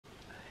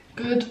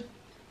Good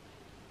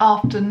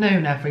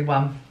afternoon,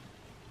 everyone.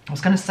 I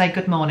was going to say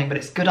good morning, but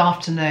it's good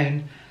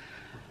afternoon.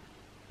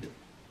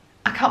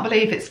 I can't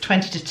believe it's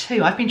 20 to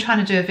 2. I've been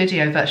trying to do a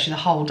video virtually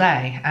the whole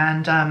day,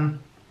 and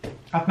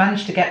I've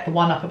managed to get the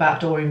one up about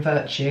Doreen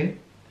Virtue.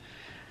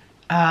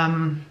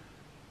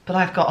 But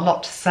I've got a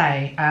lot to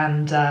say,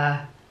 and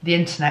the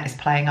internet is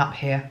playing up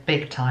here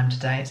big time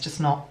today. It's just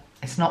not,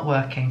 it's not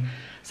working.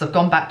 So I've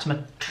gone back to my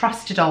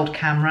trusted old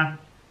camera,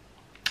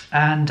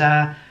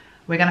 and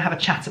we're going to have a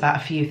chat about a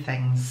few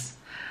things.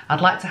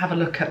 I'd like to have a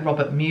look at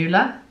Robert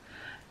Mueller,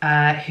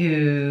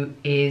 who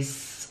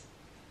is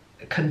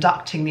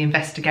conducting the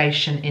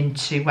investigation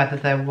into whether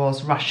there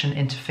was Russian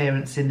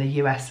interference in the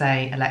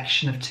USA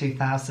election of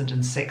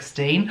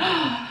 2016.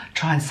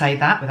 Try and say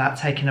that without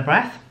taking a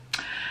breath.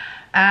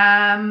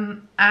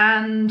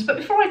 But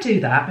before I do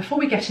that, before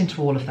we get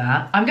into all of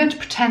that, I'm going to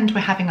pretend we're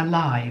having a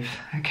live,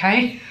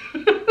 okay?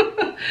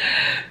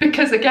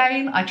 Because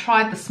again, I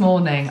tried this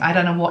morning. I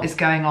don't know what is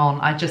going on.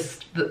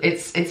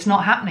 It's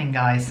not happening,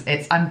 guys.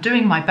 I'm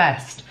doing my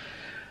best,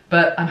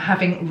 but I'm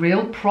having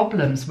real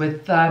problems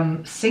with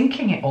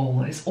syncing it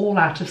all. It's all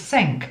out of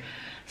sync.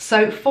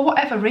 So for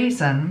whatever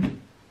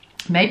reason,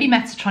 maybe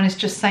Metatron is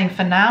just saying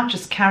for now,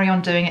 just carry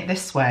on doing it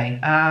this way.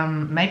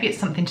 Maybe it's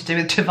something to do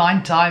with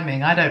divine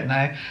timing. I don't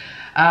know.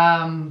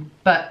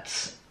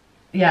 But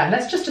yeah,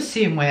 let's just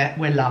assume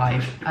we're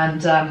live.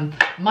 And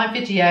my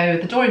video,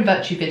 the Doreen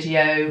Virtue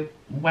video,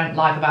 went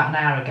live about an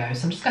hour ago.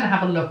 So I'm just going to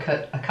have a look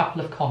at a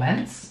couple of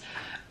comments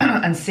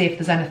and see if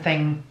there's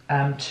anything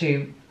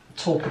to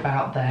talk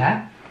about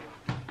there.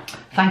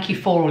 Thank you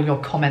for all your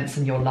comments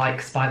and your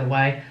likes, by the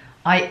way.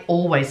 I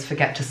always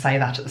forget to say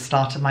that at the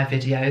start of my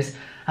videos.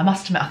 I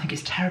must admit, I think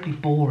it's terribly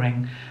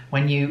boring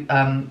when you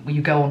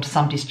go onto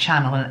somebody's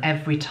channel and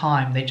every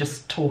time they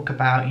just talk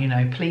about, you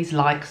know, please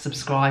like,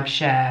 subscribe,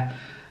 share.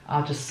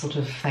 I'll just sort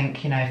of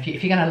think, you know, if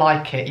you're going to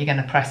like it, you're going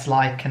to press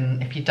like,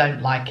 and if you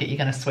don't like it, you're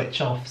going to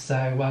switch off.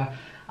 So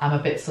I'm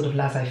a bit sort of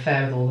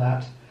laissez-faire with all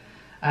that.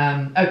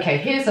 Okay,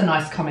 here's a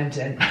nice comment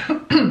in.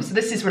 So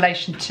this is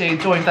relation to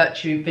Doreen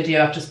Virtue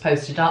video I've just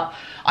posted up.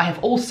 I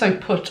have also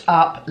put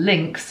up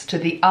links to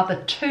the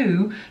other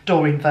 2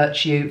 Doreen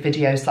Virtue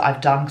videos that I've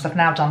done, because I've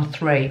now done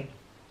 3.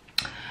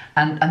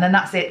 And then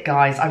that's it,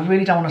 guys. I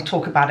really don't want to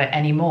talk about it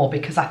anymore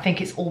because I think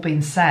it's all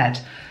been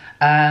said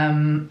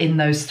in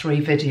those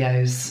 3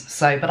 videos.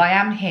 So, but I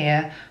am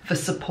here for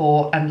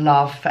support and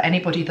love for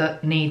anybody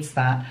that needs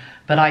that.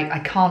 But I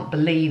can't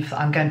believe that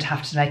I'm going to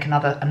have to make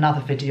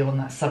another video on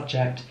that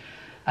subject.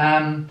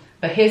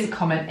 But here's a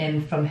comment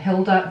in from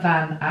Hilda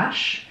Van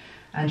Ash,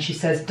 and she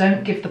says,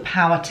 don't give the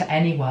power to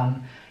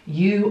anyone.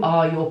 You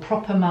are your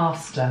proper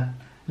master.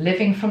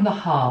 Living from the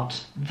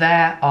heart,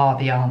 there are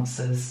the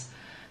answers.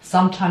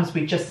 Sometimes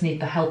we just need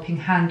the helping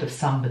hand of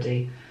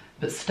somebody,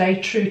 but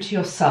stay true to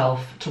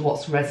yourself, to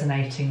what's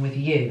resonating with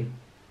you.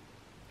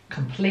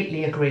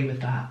 Completely agree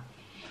with that.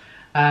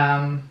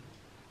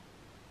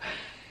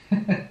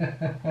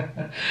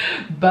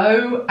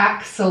 Bo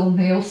Axel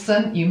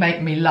Nielsen, you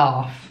make me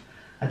laugh.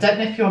 I don't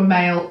know if you're a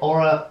male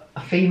or a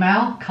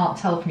female, can't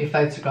tell from your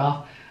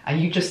photograph,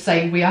 and you just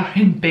say we are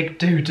in big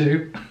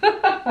doo-doo.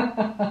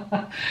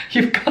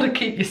 You've got to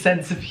keep your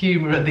sense of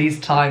humour at these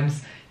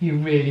times, you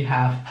really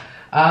have.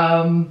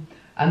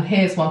 And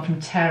here's one from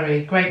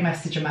Terry. Great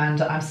message,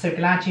 Amanda. I'm so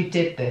glad you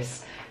did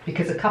this,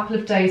 because a couple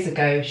of days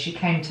ago she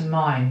came to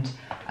mind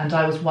and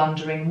I was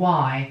wondering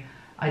why.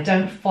 I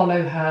don't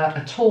follow her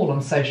at all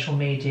on social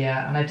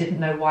media, and I didn't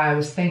know why I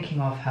was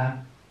thinking of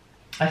her.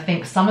 I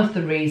think some of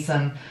the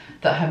reason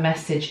that her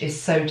message is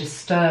so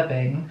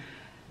disturbing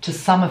to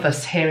some of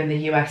us here in the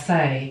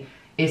USA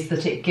is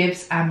that it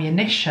gives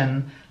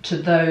ammunition to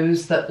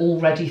those that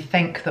already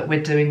think that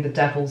we're doing the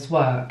devil's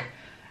work,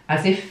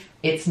 as if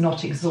it's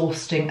not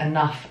exhausting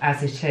enough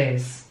as it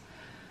is.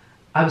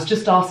 I was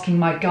just asking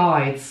my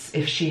guides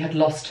if she had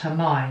lost her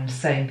mind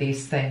saying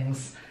these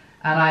things,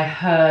 and I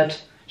heard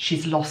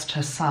she's lost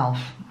herself.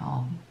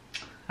 Oh,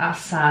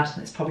 that's sad.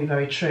 It's probably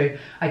very true.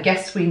 I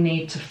guess we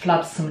need to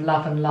flood some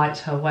love and light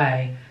her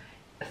way.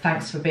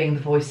 Thanks for being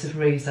the voice of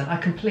reason. I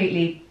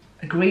completely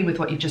agree with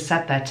what you just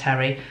said there,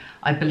 Terry.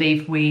 I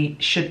believe we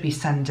should be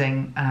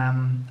sending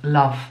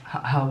love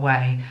her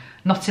way,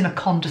 not in a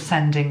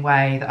condescending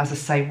way that, as I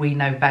say, we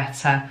know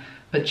better,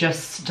 but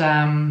just,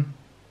 as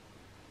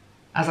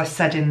I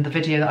said in the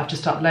video that I've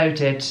just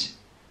uploaded,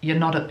 you're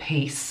not at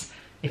peace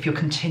if you're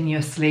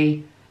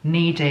continuously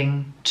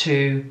needing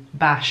to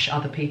bash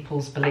other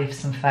people's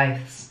beliefs and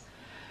faiths.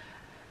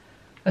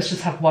 Let's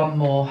just have one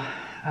more.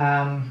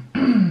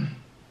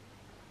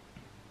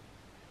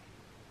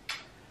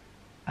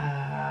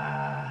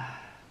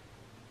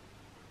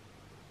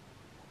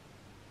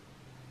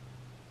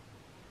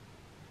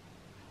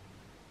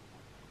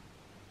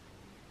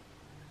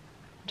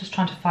 Just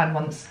trying to find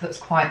one that's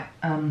quite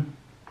oh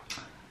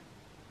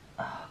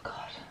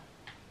god,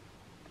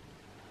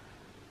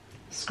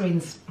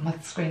 my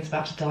screen's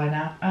about to die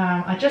now.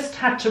 I just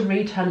had to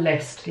read her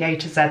list, the A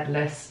to Z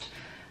list.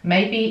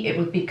 Maybe it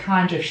would be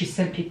kinder if she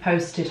simply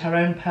posted her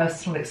own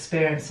personal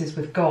experiences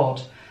with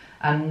God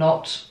and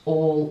not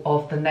all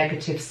of the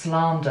negative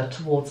slander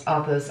towards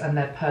others and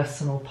their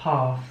personal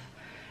path.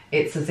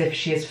 It's as if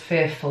she is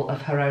fearful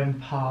of her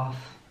own path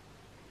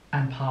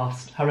and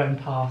past, her own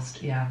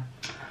past, yeah.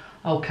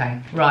 Okay,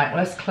 right,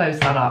 well, let's close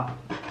that up.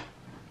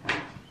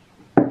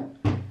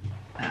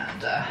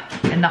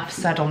 And enough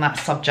said on that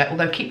subject,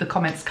 although keep the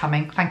comments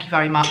coming. Thank you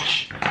very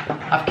much.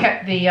 I've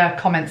kept the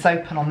comments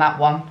open on that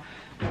one.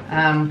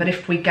 But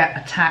if we get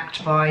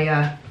attacked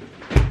by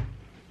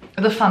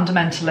the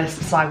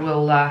fundamentalists, I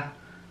will,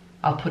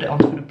 I'll put it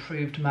onto an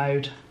approved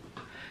mode,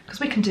 because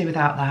we can do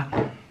without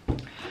that.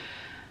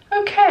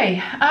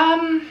 Okay,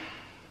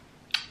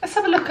 let's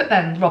have a look at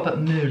then Robert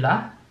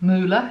Mueller.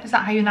 Mueller, is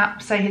that how you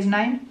say his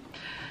name?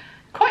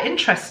 Quite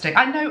interesting.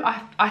 I know,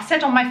 I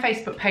said on my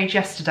Facebook page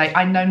yesterday,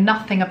 I know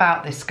nothing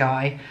about this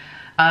guy.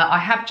 I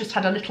have just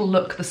had a little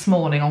look this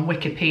morning on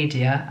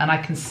Wikipedia, and I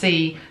can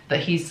see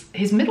that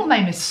his middle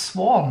name is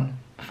Swan.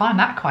 I find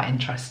that quite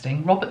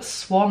interesting. Robert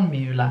Swan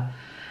Mueller.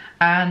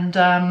 And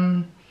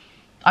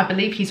I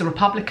believe he's a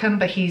Republican,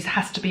 but he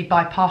has to be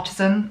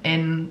bipartisan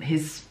in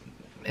his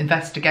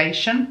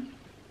investigation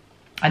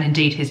and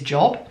indeed his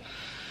job.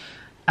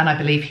 And I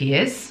believe he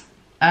is.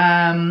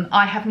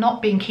 I have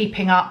not been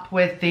keeping up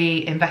with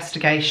the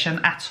investigation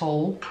at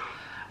all.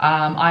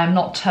 I am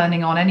not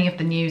turning on any of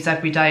the news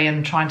every day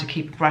and trying to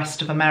keep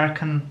abreast of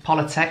American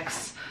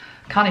politics.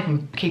 Can't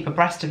even keep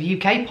abreast of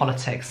UK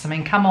politics. I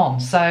mean, come on.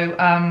 So,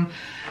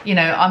 you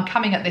know, I'm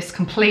coming at this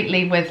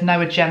completely with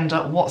no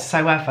agenda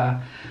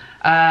whatsoever.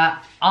 I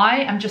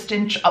am just,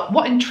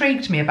 what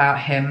intrigued me about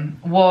him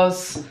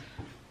was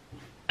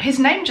his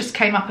name just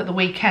came up at the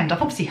weekend.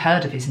 I've obviously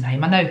heard of his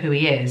name. I know who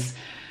he is.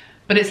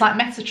 But it's like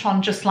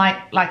Metatron, just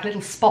like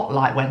little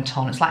spotlight went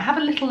on. It's like, have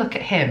a little look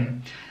at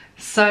him.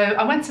 So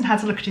I went and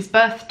had a look at his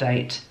birth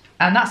date,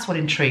 and that's what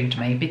intrigued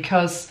me,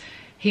 because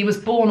he was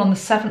born on the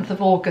 7th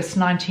of August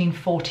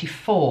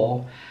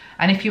 1944,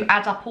 and if you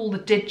add up all the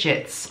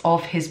digits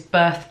of his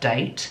birth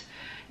date,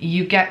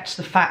 you get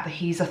the fact that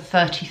he's a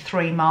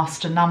 33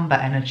 master number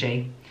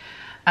energy.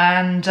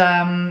 And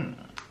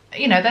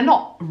you know, they're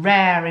not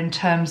rare in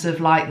terms of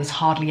like there's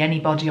hardly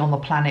anybody on the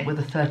planet with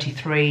a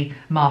 33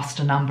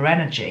 master number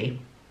energy.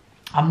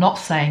 I'm not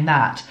saying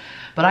that.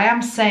 But I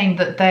am saying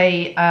that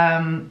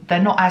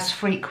they're not as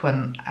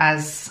frequent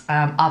as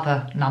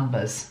other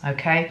numbers,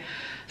 okay?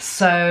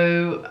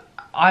 So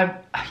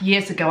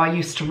years ago, I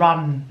used to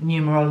run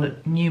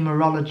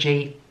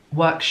numerology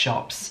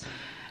workshops,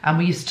 and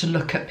we used to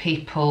look at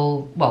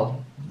people,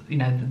 well, you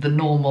know, the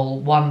normal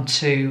 1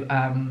 to,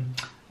 I'm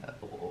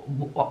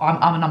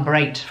a number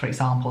 8, for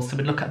example, so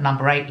we'd look at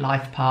number 8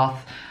 life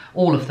path,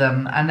 all of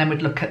them, and then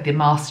we'd look at the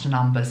master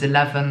numbers,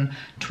 11,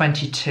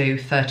 22,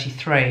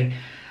 33.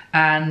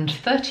 And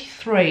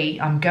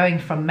 33, I'm going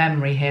from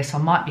memory here, so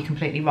I might be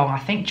completely wrong. I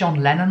think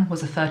John Lennon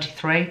was a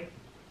 33.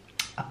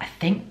 I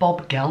think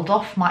Bob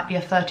Geldof might be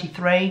a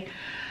 33.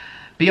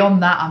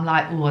 Beyond that, I'm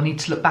like, oh, I need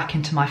to look back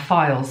into my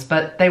files.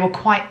 But they were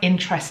quite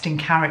interesting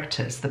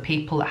characters, the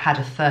people that had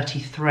a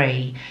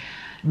 33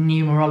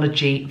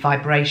 numerology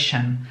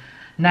vibration.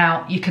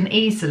 Now, you can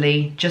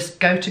easily just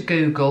go to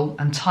Google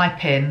and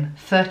type in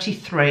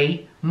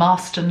 33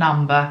 master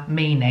number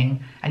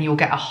meaning, and you'll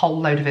get a whole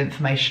load of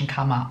information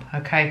come up,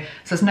 okay?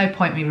 So there's no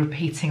point me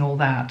repeating all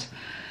that.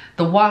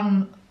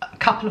 The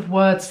couple of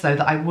words though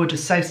that I would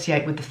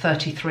associate with the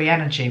 33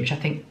 energy, which I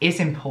think is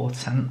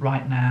important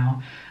right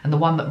now, and the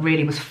one that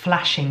really was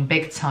flashing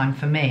big time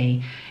for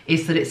me,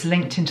 is that it's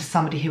linked into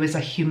somebody who is a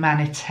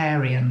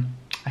humanitarian.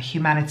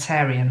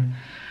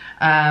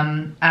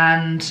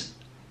 And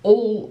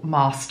all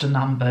master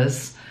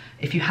numbers,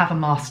 if you have a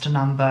master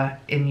number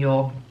in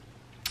your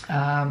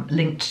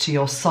linked to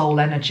your soul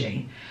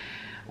energy,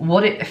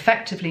 what it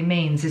effectively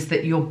means is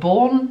that you're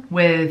born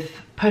with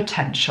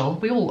potential.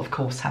 We all, of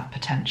course, have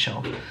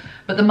potential,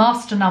 but the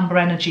master number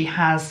energy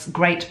has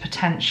great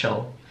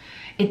potential.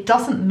 It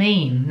doesn't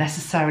mean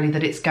necessarily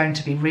that it's going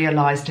to be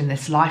realized in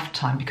this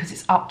lifetime, because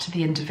it's up to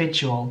the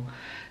individual.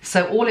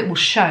 So all it will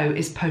show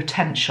is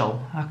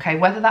potential, okay?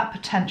 Whether that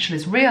potential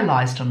is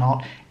realized or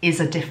not is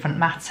a different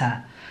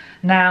matter.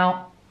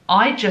 Now,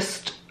 I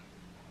just,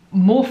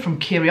 more from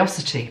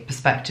curiosity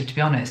perspective, to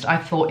be honest, I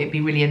thought it'd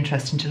be really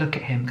interesting to look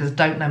at him because I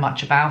don't know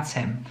much about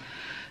him.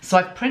 So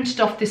I've printed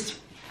off this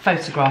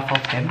photograph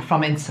of him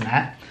from from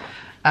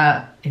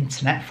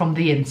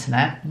the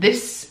internet.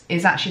 This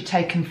is actually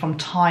taken from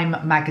Time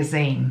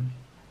magazine.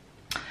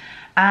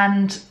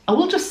 And I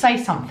will just say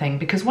something,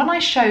 because when I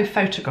show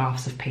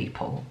photographs of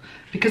people,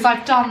 because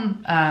I've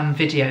done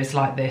videos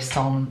like this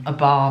on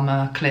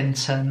Obama,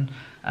 Clinton,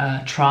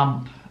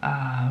 Trump,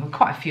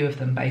 quite a few of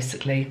them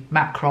basically,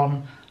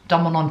 Macron,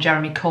 done one on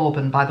Jeremy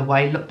Corbyn, by the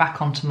way. Look back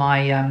onto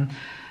my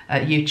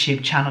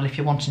YouTube channel if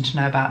you're wanting to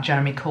know about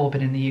Jeremy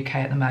Corbyn in the UK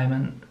at the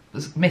moment.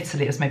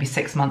 Admittedly, it was maybe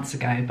 6 months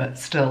ago, but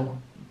still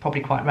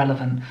probably quite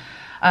relevant.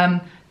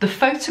 The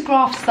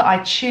photographs that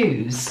I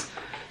choose,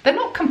 they're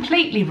not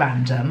completely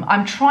random.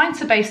 I'm trying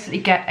to basically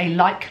get a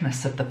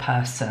likeness of the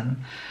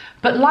person.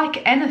 But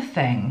like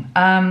anything,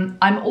 I'm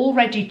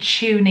already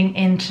tuning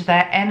into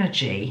their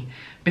energy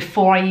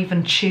before I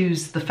even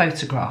choose the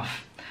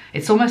photograph.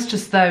 It's almost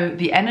as though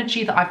the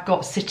energy that I've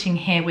got sitting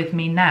here with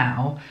me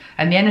now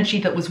and the energy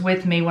that was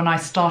with me when I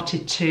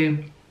started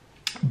to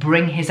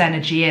bring his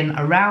energy in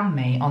around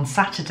me on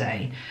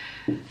Saturday,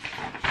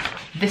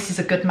 this is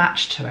a good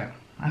match to it,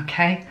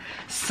 okay?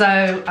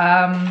 So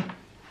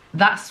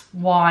that's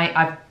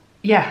why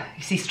you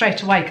see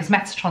straight away, because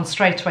Metatron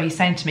straight away, he's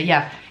saying to me,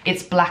 yeah,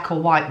 it's black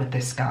or white with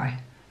this guy,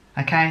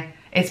 okay?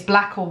 It's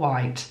black or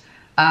white.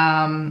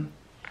 And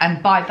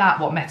by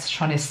that, what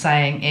Metatron is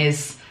saying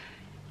is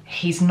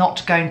he's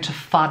not going to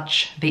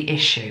fudge the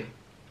issue.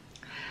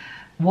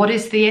 What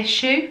is the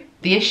issue?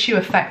 The issue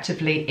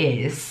effectively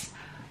is,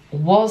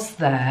 was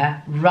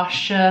there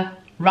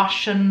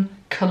Russian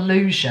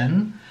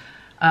collusion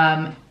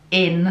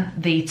in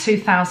the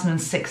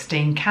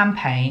 2016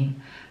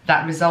 campaign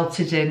that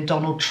resulted in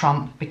Donald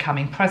Trump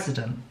becoming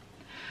president?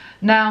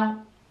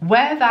 Now,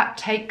 where that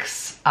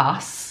takes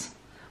us,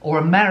 or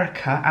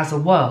America as a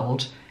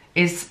world,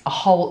 is a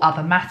whole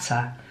other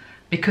matter,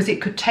 because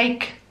it could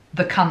take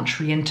the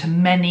country into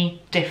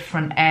many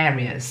different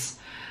areas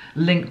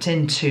linked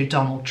into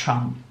Donald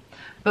Trump.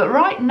 But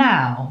right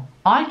now,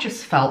 I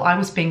just felt I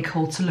was being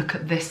called to look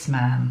at this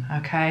man,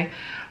 okay,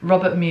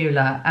 Robert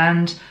Mueller,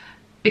 and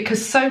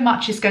because so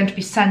much is going to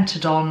be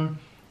centred on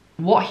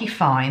what he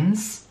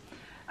finds,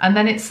 and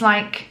then it's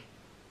like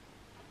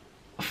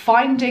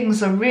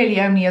findings are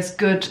really only as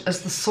good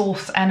as the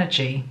source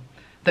energy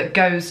that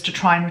goes to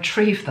try and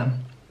retrieve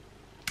them.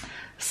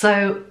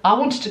 So I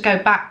wanted to go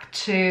back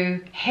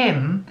to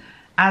him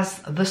as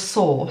the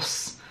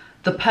source,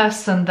 the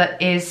person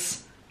that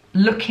is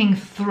looking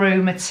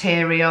through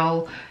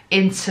material,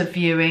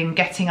 interviewing,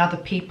 getting other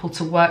people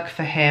to work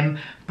for him,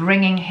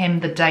 bringing him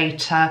the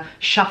data,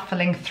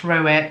 shuffling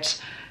through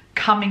it,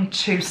 coming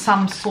to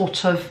some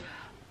sort of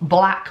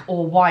black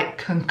or white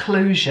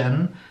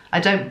conclusion. I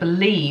don't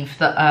believe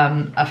that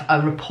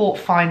a report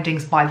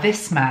findings by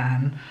this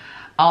man,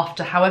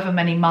 after however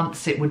many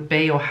months it would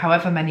be or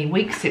however many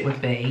weeks it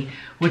would be,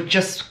 would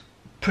just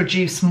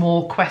produce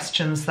more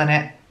questions than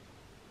it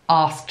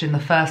asked in the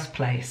first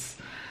place.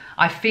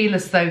 I feel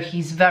as though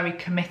he's very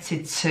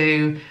committed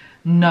to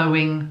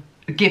knowing,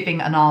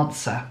 giving an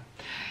answer.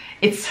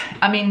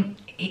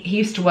 He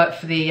used to work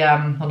for the,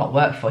 well, not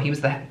work for, he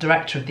was the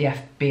director of the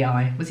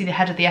FBI. Was he the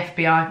head of the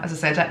FBI? As I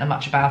say, I don't know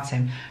much about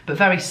him, but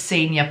very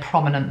senior,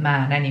 prominent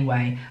man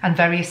anyway, and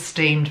very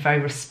esteemed, very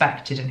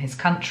respected in his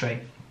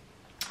country.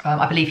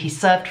 I believe he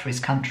served for his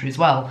country as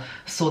well.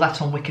 Saw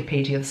that on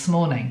Wikipedia this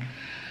morning.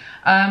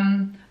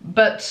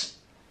 But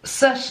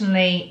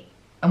certainly,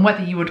 and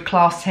whether you would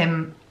class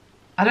him,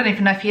 I don't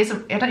even know if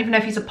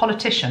he's a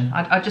politician.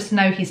 I just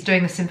know he's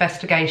doing this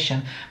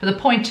investigation. But the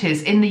point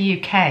is, in the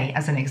UK,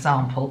 as an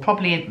example,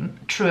 probably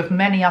true of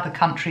many other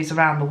countries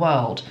around the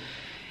world,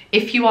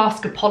 if you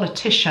ask a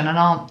politician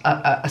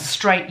a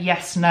straight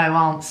yes/no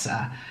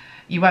answer,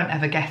 you won't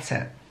ever get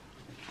it.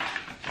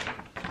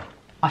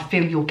 I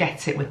feel you'll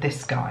get it with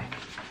this guy.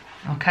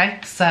 Okay,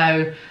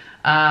 so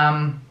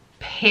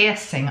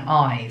piercing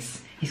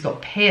eyes. He's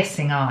got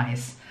piercing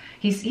eyes.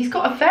 He's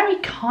got a very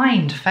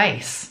kind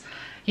face.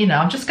 You know,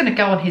 I'm just going to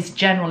go on his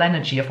general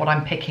energy of what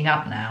I'm picking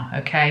up now,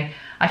 okay?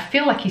 I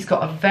feel like he's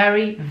got a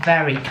very,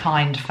 very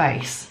kind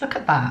face. Look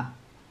at that.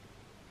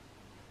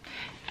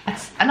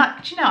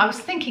 I was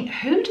thinking,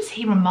 who does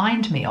he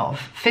remind me of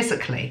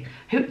physically?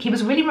 He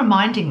was really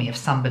reminding me of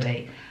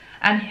somebody.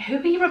 And who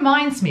he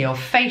reminds me of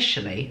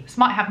facially, this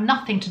might have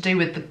nothing to do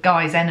with the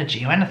guy's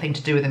energy or anything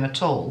to do with him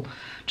at all.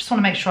 Just want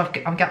to make sure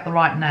I've got the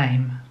right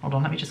name. Hold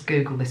on, let me just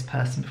Google this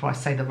person before I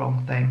say the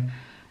wrong thing.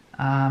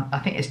 I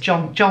think it's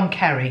John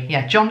Kerry.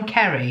 Yeah, John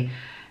Kerry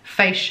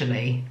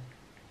facially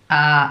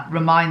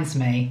reminds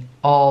me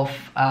of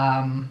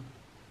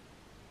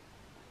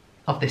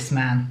this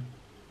man.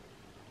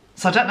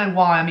 So I don't know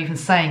why I'm even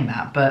saying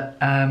that, but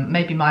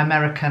maybe my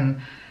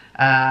American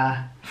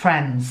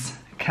friends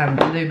can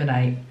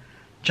illuminate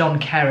John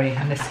Kerry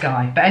and this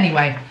guy. But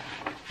anyway,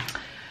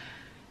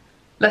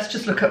 let's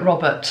just look at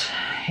Robert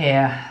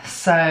here.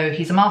 So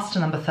he's a master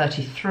number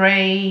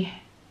 33.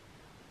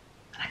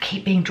 I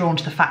keep being drawn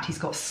to the fact he's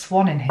got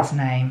swan in his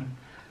name.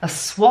 A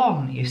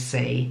swan, you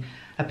see,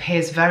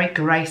 appears very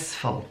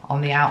graceful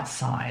on the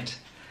outside.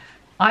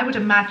 I would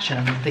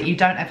imagine that you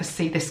don't ever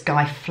see this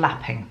guy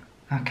flapping,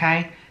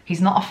 okay?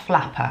 He's not a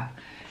flapper.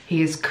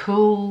 He is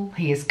cool,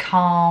 he is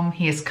calm,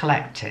 he is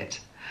collected.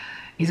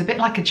 He's a bit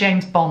like a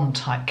James Bond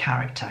type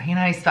character. You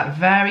know, he's that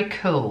very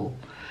cool.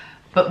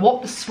 But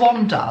what the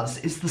swan does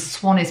is the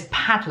swan is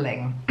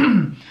paddling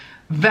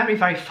very,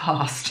 very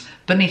fast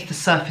beneath the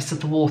surface of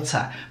the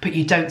water, but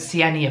you don't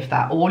see any of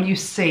that. All you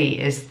see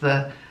is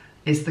the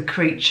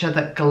creature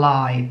that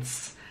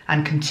glides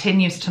and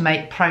continues to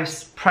make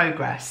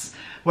progress,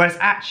 whereas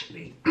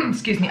actually,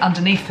 excuse me,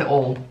 underneath it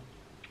all,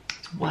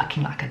 it's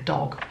working like a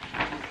dog,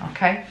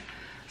 okay?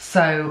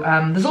 So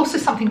there's also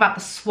something about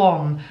the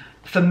swan,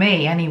 for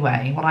me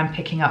anyway, what I'm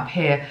picking up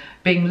here,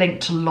 being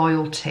linked to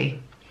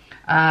loyalty.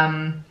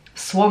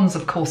 Swans,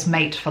 of course,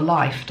 mate for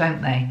life,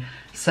 don't they?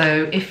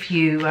 So if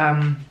you,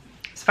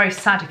 it's very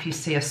sad if you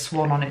see a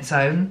swan on its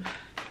own.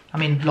 I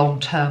mean long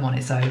term on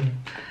its own,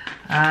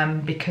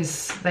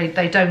 because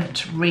they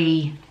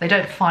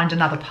don't find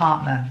another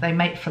partner. They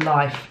mate for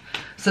life.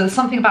 So there's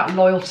something about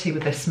loyalty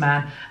with this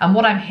man, and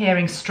what I'm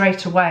hearing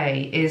straight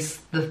away is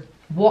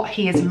what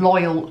he is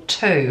loyal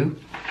to.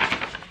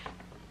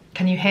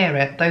 Can you hear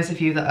it? Those of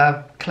you that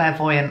are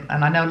clairvoyant,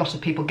 and I know a lot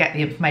of people get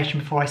the information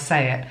before I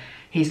say it,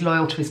 he's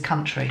loyal to his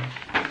country.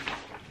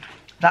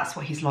 That's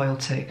what he's loyal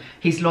to.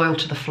 He's loyal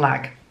to the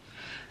flag.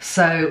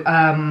 So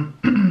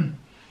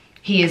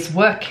he is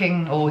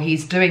working, or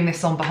he's doing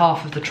this on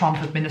behalf of the Trump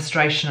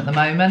administration at the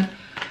moment,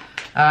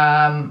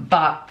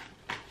 but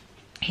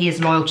he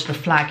is loyal to the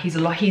flag. He's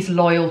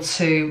loyal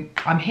to,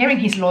 I'm hearing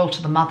he's loyal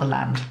to the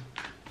motherland.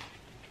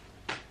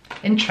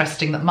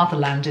 Interesting that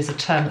motherland is a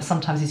term that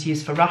sometimes is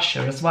used for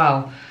Russia as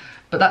well,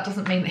 but that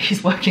doesn't mean that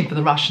he's working for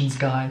the Russians,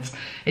 guys.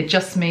 It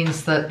just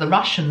means that the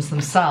Russians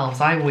themselves,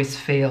 I always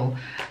feel,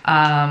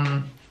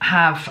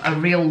 have a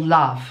real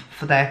love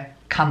for their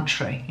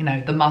country, you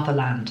know, the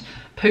motherland.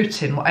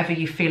 Putin, whatever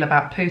you feel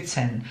about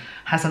Putin,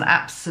 has an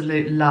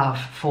absolute love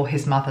for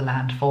his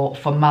motherland,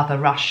 for Mother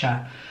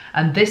Russia.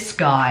 And this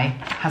guy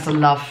has a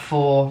love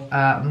for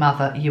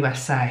Mother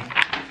USA.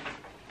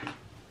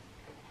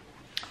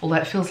 Although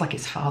it feels like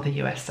it's Father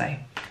USA.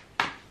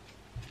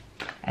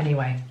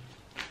 Anyway,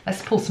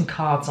 let's pull some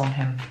cards on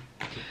him.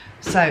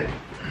 So,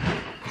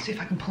 let's see if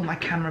I can pull my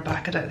camera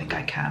back. I don't think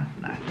I can,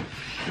 no.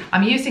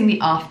 I'm using the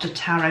After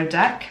Tarot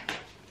deck.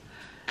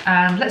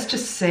 And let's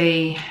just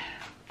see.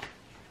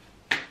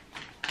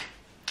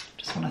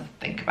 Just want to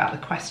think about the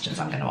questions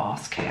I'm going to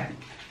ask here.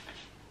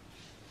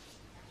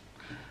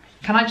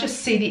 Can I just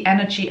see the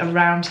energy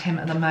around him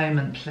at the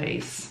moment,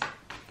 please?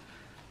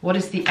 What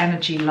is the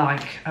energy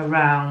like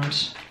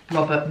around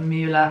Robert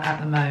Mueller at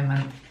the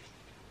moment?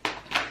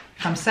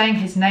 If I'm saying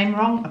his name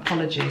wrong,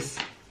 apologies.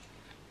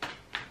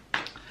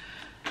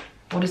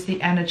 What is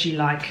the energy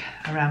like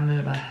around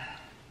Mueller?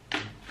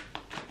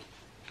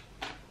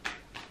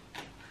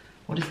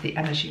 What is the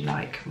energy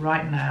like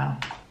right now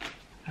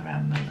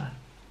around Mueller?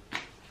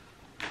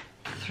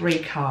 3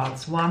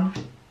 cards. 1.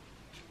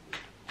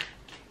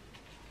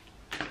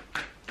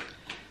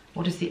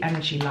 What is the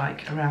energy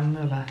like around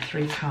Mueller?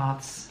 3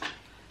 cards.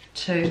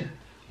 2.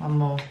 1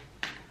 more.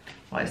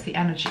 What is the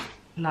energy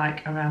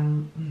like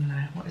around...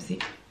 No, what is the...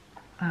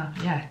 Oh,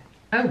 yeah.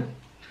 Oh,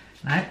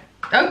 no.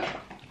 Oh,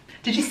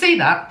 did you see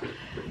that?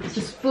 It's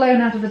just flown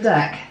out of the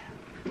deck.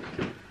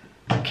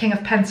 The King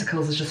of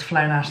Pentacles has just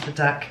flown out of the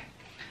deck.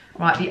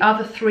 Right, the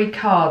other 3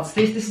 cards.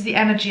 This is the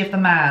energy of the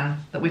man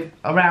that we've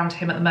around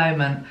him at the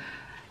moment.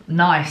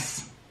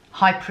 Nice.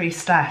 High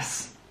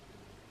Priestess.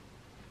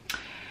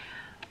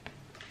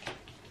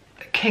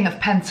 King of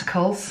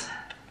Pentacles.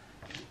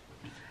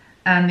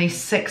 And the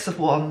 6 of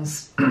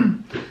Wands.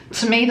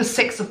 To me, the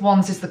 6 of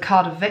Wands is the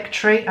card of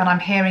victory, and I'm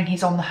hearing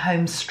he's on the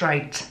home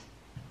straight.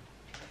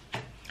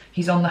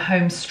 He's on the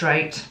home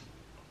straight.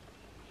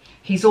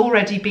 He's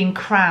already been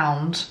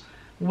crowned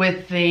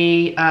with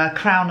the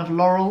crown of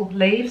laurel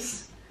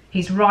leaves.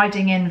 He's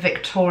riding in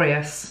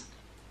victorious.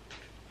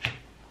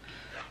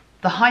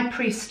 The High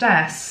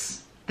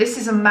Priestess, this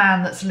is a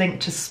man that's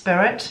linked to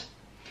spirit.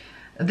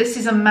 This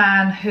is a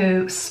man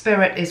who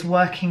spirit is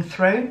working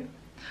through.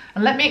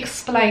 And let me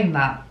explain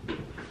that.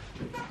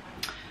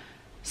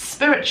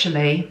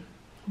 Spiritually,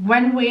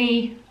 when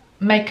we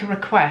make a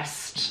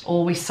request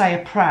or we say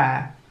a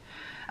prayer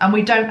and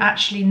we don't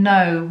actually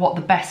know what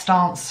the best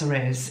answer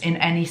is in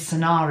any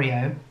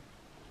scenario,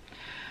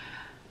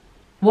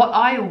 what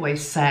I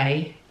always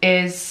say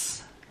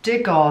is,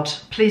 dear God,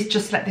 please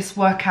just let this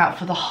work out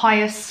for the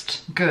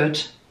highest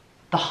good,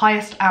 the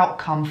highest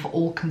outcome for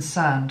all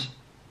concerned.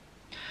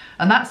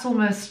 And that's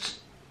almost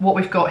what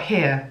we've got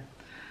here.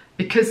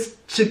 Because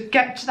to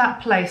get to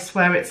that place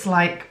where it's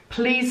like,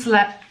 please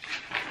let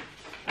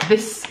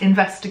this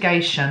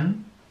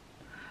investigation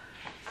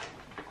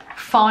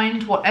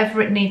find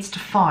whatever it needs to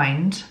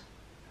find,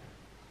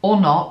 or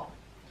not,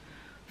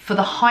 for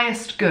the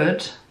highest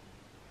good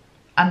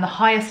and the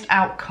highest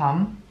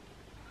outcome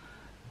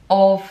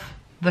of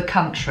the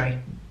country.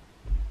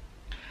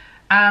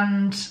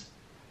 And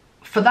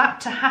for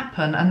that to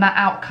happen and that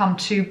outcome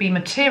to be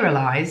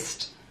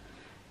materialized,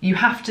 you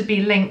have to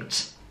be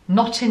linked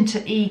not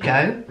into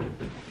ego,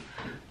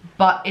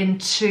 but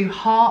into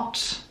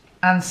heart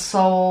and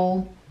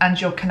soul and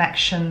your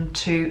connection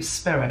to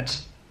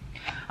spirit.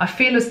 I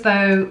feel as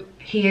though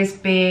he is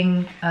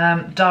being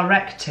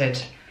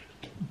directed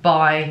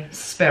by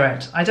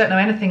spirit. I don't know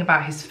anything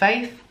about his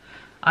faith.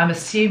 I'm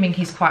assuming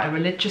he's quite a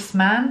religious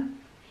man.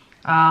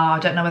 I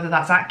don't know whether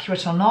that's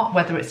accurate or not,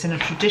 whether it's in a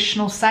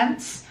traditional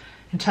sense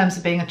in terms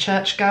of being a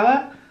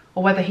churchgoer,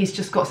 or whether he's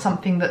just got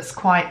something that's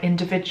quite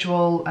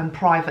individual and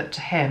private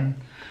to him.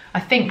 I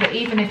think that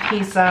even if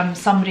he's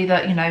somebody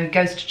that, you know,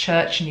 goes to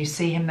church and you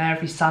see him there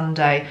every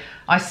Sunday,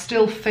 I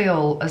still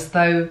feel as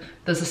though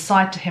there's a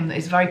side to him that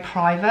is very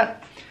private.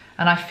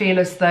 And I feel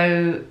as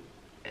though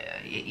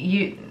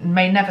you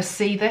may never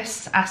see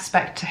this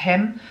aspect to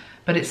him,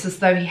 but it's as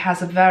though he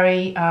has a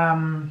very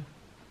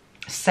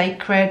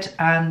sacred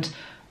and,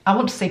 I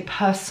want to say,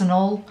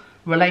 personal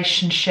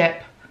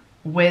relationship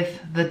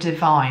with the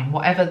divine,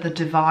 whatever the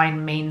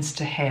divine means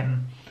to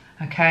him.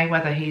 Okay,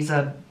 whether he's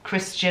a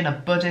Christian, a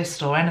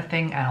Buddhist, or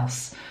anything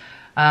else.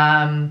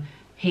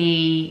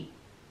 He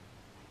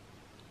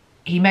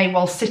may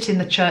well sit in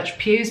the church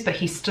pews, but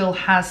he still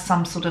has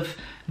some sort of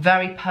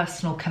very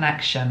personal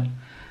connection.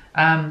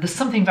 There's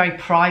something very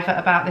private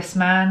about this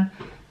man.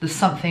 There's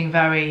something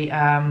very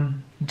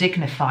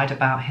dignified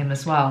about him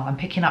as well. I'm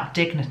picking up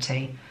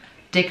dignity.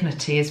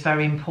 Dignity is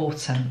very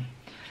important.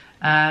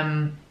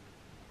 But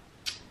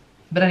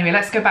anyway,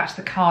 let's go back to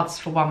the cards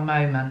for one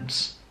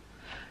moment.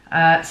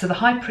 So the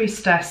High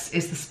Priestess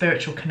is the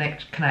spiritual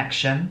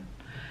connection.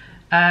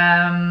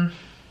 I'm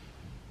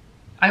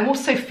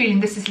also feeling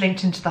this is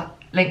linked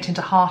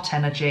into heart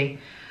energy.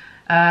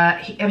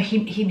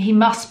 He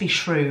must be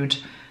shrewd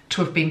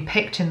to have been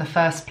picked in the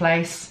first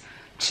place,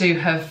 to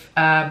have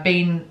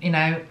been, you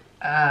know,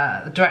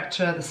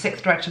 the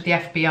sixth director of the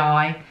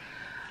FBI.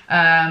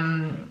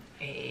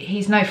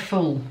 He's no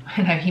fool,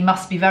 you know. He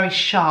must be very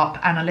sharp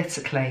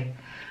analytically,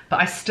 but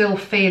I still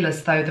feel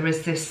as though there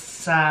is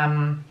this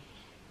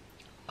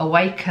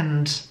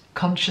awakened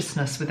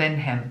consciousness within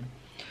him,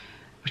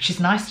 which is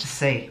nice to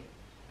see.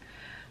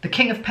 The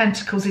King of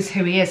Pentacles is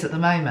who he is at the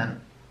moment.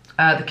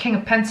 The King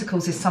of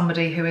Pentacles is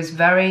somebody who is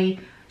very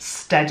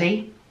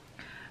steady,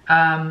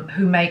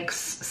 who makes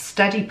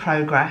steady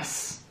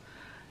progress.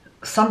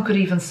 Some could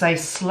even say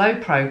slow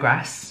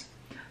progress,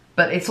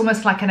 but it's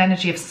almost like an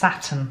energy of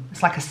Saturn.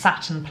 It's like a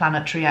Saturn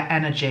planetary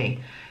energy.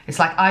 It's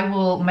like, I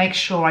will make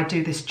sure I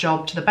do this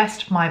job to the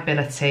best of my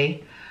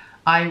ability.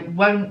 I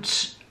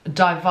won't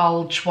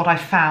divulge what I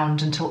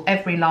found until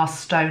every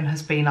last stone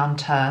has been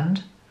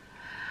unturned.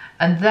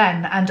 And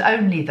then, and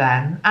only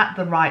then, at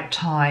the right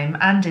time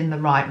and in the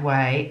right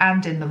way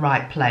and in the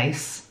right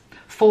place,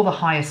 for the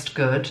highest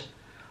good,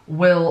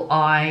 will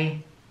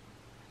I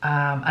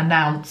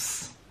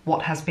announce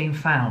what has been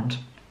found.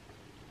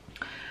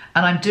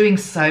 And I'm doing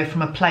so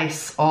from a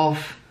place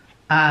of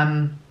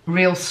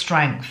real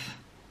strength.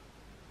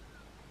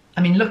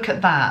 I mean, look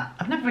at that.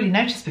 I've never really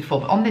noticed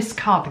before, but on this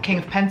card, the King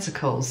of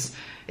Pentacles,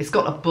 it's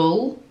got a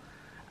bull.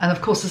 And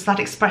of course, there's that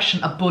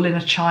expression, a bull in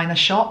a china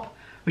shop,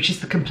 which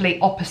is the complete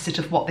opposite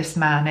of what this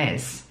man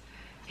is.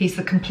 He's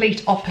the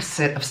complete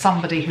opposite of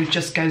somebody who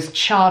just goes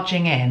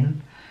charging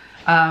in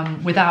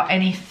without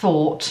any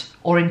thought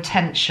or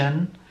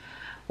intention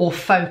or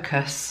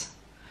focus.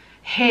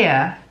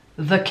 Here,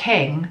 the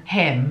king,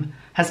 him,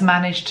 has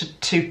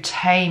managed to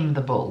tame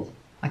the bull.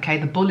 Okay,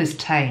 the bull is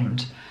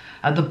tamed.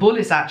 The bull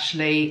is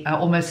actually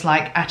almost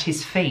like at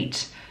his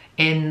feet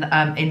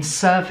in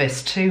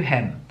service to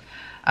him.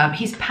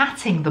 He's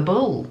patting the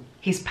bull.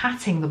 He's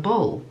patting the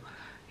bull.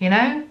 You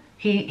know,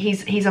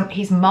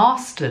 he's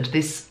mastered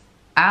this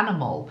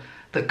animal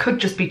that could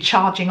just be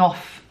charging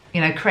off,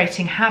 you know,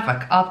 creating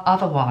havoc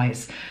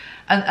otherwise.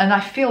 And I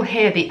feel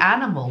here the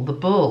animal, the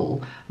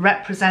bull,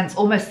 represents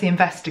almost the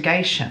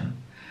investigation,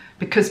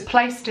 because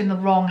placed in the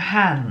wrong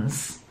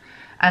hands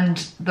and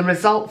the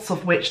results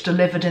of which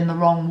delivered in the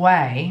wrong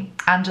way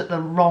and at the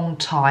wrong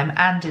time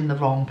and in the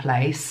wrong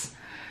place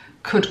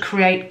could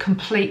create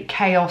complete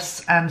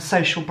chaos and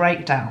social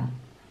breakdown.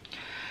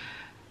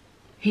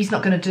 He's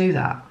not going to do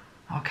that,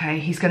 okay?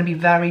 He's going to be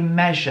very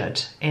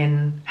measured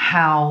in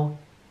how,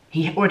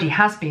 he already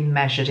has been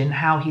measured in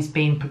how he's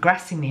been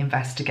progressing the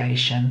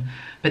investigation,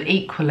 but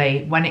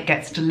equally, when it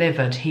gets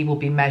delivered, he will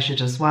be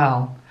measured as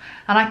well.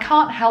 And I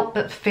can't help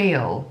but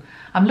feel,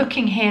 I'm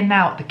looking here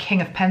now at the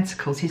King of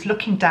Pentacles, he's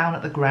looking down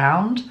at the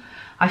ground.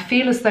 I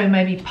feel as though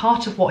maybe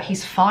part of what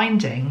he's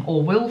finding,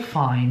 or will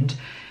find,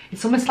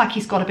 it's almost like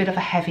he's got a bit of a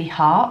heavy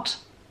heart,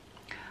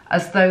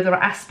 as though there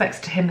are aspects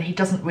to him that he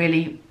doesn't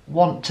really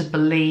want to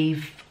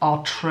believe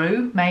are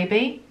true,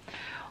 maybe,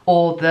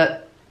 or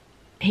that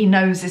he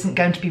knows isn't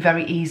going to be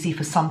very easy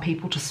for some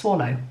people to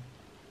swallow.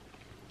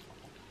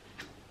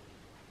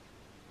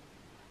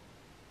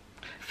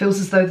 Feels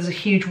as though there's a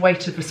huge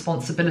weight of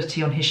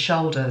responsibility on his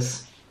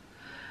shoulders.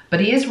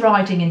 But he is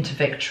riding into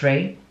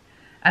victory.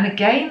 And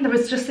again, there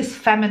is just this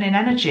feminine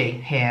energy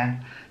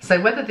here. So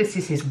whether this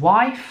is his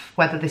wife,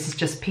 whether this is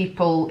just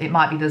people, it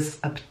might be there's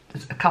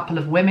a couple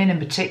of women in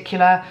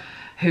particular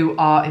who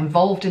are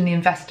involved in the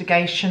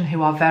investigation,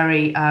 who are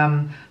very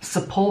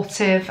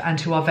supportive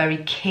and who are very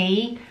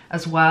key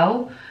as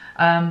well.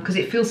 Because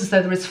it feels as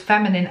though there is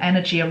feminine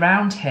energy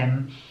around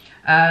him,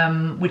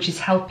 which is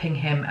helping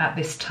him at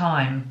this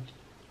time.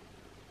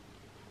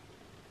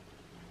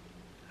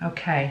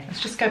 Okay,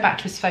 let's just go back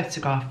to his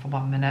photograph for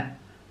 1 minute.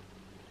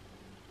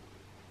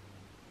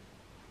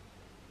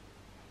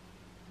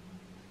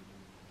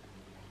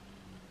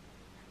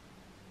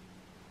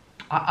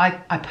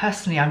 I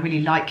personally, I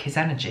really like his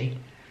energy.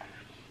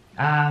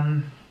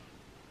 I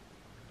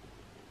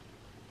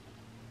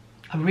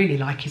really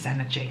like his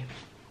energy.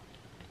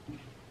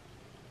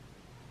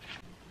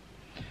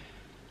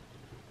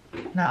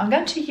 Now I'm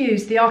going to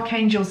use the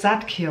Archangel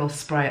Zadkiel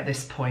spray at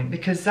this point,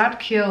 because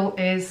Zadkiel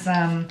is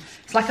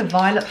it's like a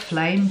violet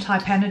flame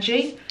type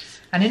energy,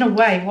 and in a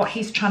way what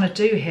he's trying to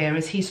do here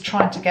is he's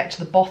trying to get to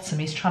the bottom,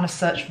 he's trying to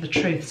search for the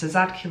truth, so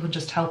Zadkiel will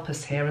just help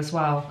us here as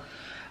well.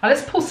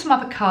 let's pull some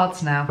other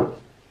cards now.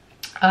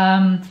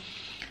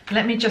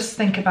 Let me just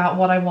think about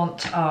what I want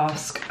to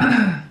ask.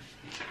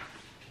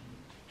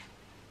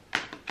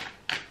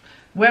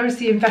 Where is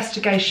the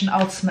investigation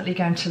ultimately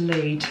going to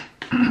lead?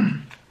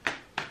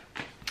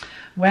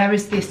 Where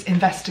is this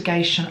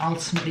investigation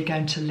ultimately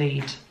going to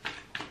lead?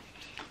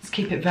 Let's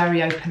keep it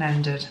very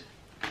open-ended.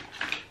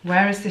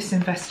 Where is this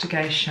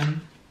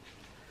investigation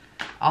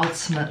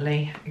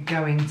ultimately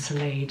going to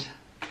lead?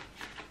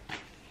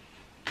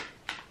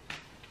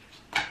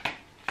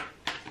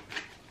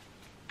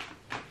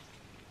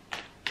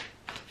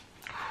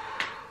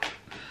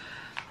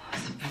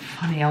 It's a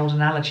funny old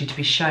analogy to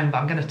be shown, but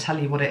I'm going to tell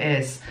you what it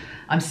is.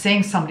 I'm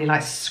seeing somebody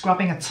like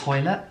scrubbing a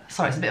toilet.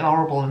 Sorry, it's a bit of a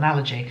horrible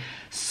analogy.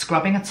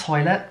 Scrubbing a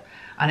toilet,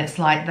 and it's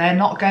like they're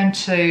not going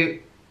to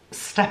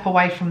step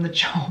away from the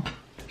job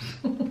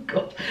oh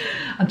God,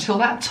 until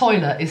that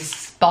toilet is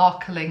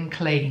sparkling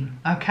clean,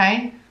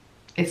 okay?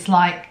 It's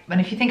like, and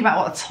if you think about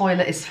what a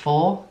toilet is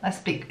for,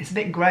 it's a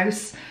bit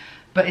gross,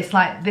 but it's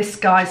like this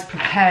guy's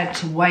prepared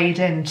to wade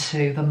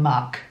into the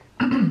muck,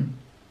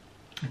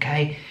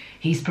 okay?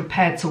 He's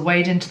prepared to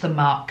wade into the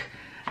muck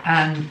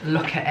and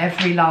look at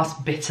every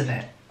last bit of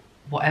it,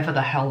 whatever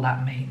the hell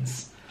that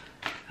means.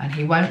 And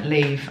he won't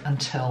leave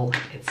until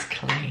it's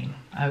clean,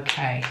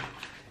 okay?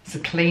 It's a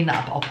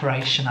clean-up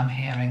operation, I'm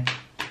hearing.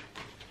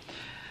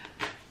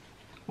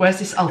 Where's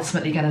this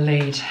ultimately going to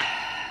lead?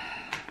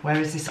 Where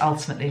is this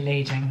ultimately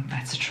leading?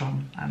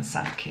 Metatron and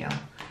Zadkiel.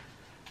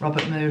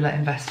 Robert Mueller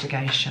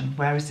investigation.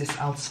 Where is this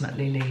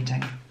ultimately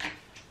leading?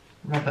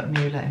 Robert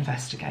Mueller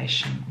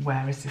investigation.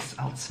 Where is this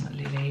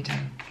ultimately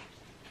leading?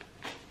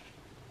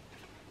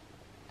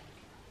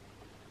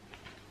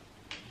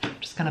 I'm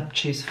just going to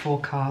choose 4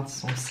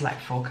 cards, or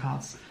select 4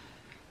 cards.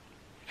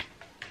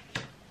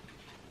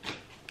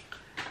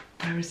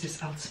 Where is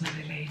this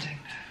ultimately leading?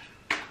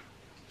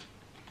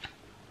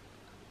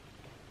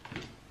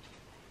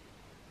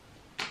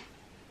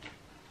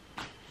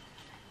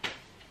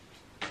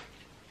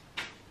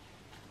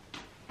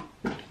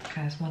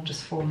 Okay, there's 1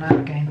 just fallen out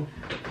again.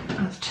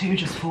 There's 2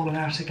 just fallen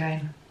out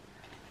again.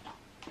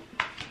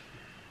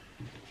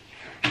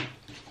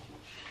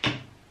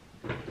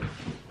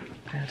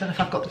 I don't know if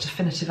I've got the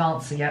definitive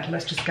answer yet.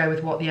 Let's just go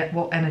with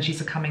what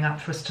energies are coming up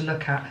for us to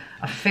look at.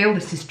 I feel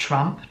this is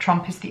Trump.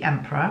 Trump is the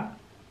emperor.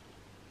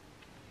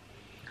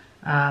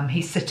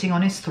 He's sitting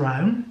on his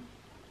throne.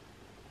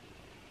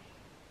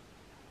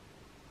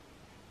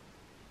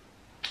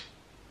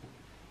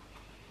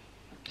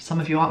 Some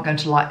of you aren't going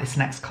to like this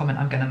next comment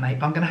I'm going to make,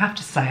 but I'm going to have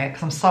to say it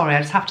because I'm sorry, I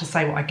just have to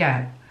say what I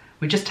get.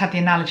 We just had the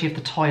analogy of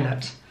the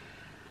toilet.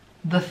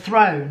 The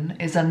throne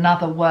is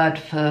another word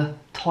for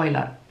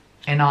toilet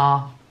in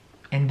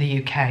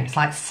the UK. It's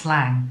like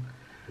slang.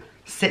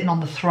 Sitting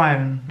on the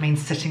throne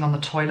means sitting on the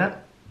toilet.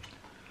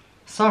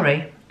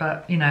 Sorry,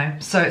 but you know,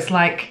 so it's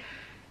like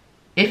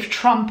if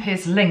Trump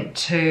is linked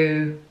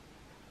to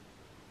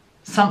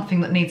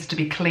something that needs to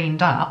be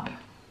cleaned up,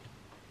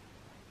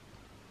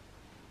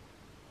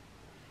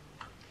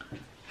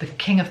 the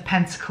King of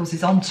Pentacles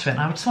is onto it. And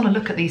I just want to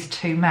look at these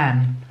 2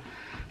 men.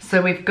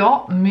 So we've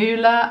got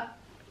Mueller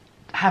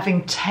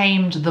having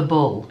tamed the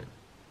bull.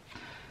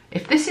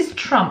 If this is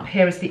Trump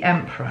here as the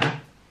emperor,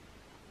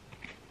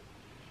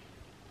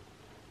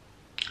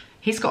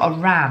 he's got a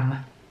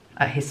ram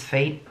at his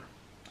feet.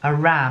 A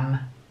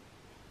ram.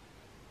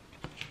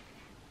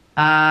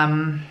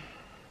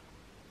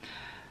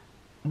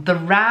 The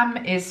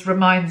ram is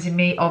reminding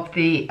me of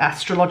the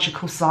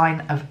astrological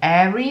sign of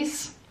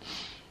Aries.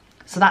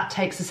 So that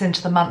takes us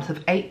into the month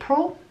of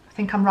April. I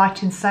think I'm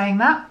right in saying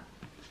that.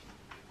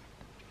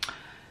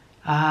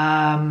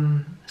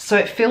 So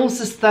it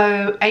feels as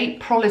though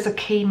April is a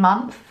key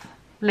month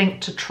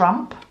linked to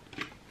Trump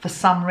for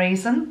some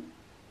reason.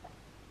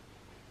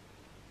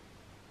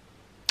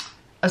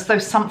 As though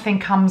something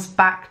comes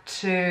back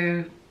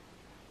to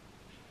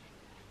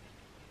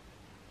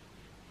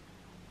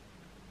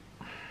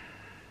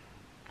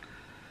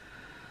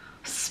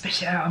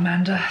spit it out,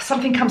 Amanda.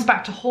 Something comes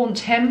back to haunt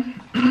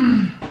him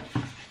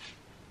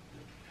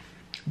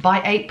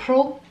by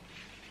April,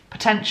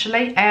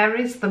 potentially.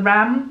 Aries, the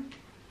ram.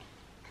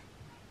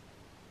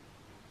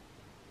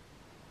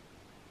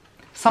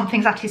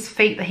 Something's at his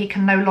feet that he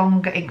can no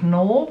longer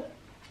ignore.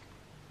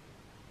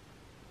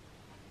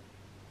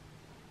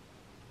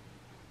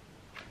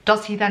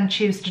 Does he then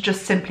choose to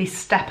just simply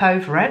step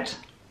over it?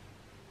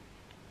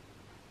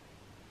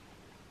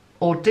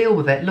 Or deal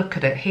with it, look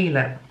at it, heal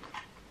it?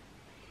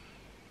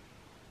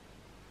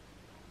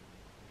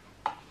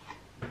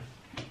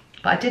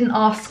 But I didn't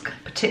ask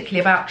particularly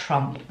about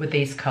Trump with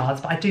these cards,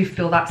 but I do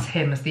feel that's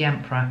him as the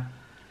emperor.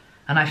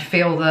 And I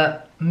feel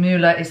that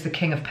Mueller is the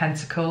King of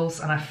Pentacles,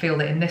 and I feel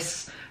that in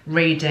this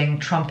reading,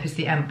 Trump is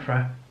the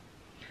emperor.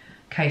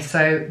 Okay,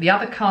 so the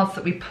other cards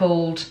that we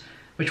pulled,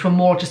 which were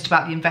more just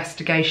about the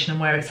investigation and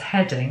where it's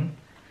heading,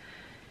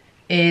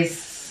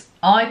 is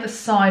either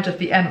side of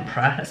the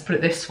emperor, let's put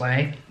it this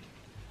way.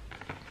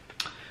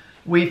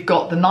 We've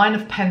got the 9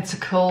 of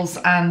Pentacles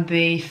and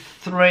the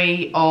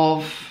 3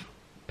 of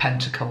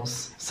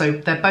Pentacles. So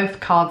they're both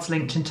cards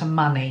linked into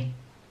money.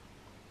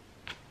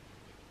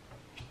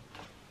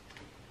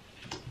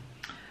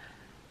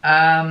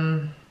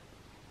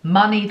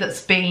 money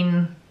that's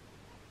been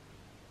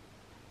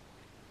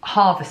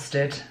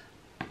harvested,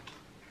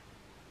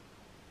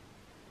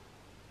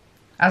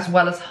 as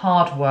well as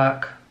hard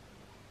work.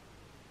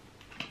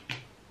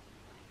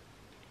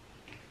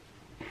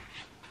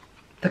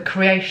 The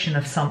creation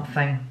of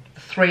something.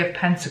 The Three of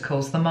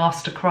Pentacles, the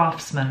master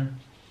craftsman.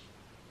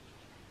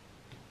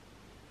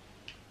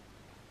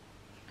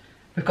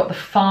 We've got the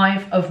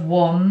Five of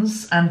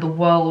Wands and the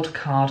World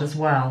card as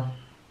well.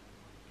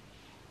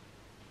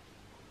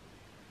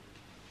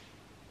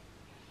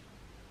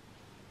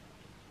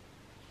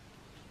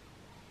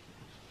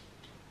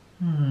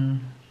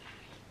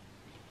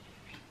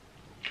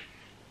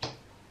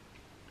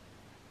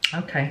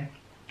 Okay.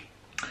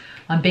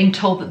 I'm being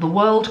told that the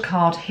World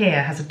card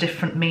here has a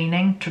different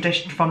meaning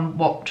from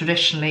what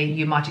traditionally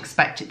you might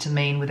expect it to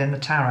mean within the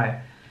tarot.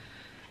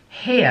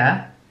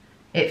 Here,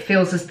 it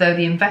feels as though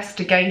the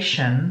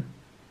investigation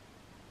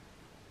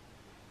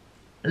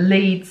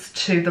leads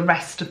to the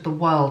rest of the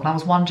world. And I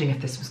was wondering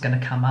if this was going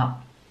to come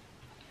up.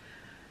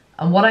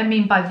 And what I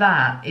mean by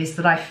that is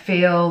that I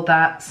feel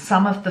that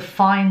some of the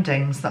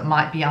findings that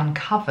might be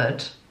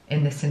uncovered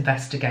in this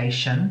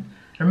investigation,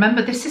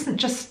 remember, this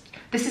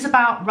is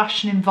about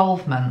Russian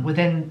involvement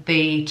within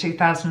the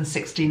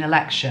 2016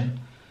 election.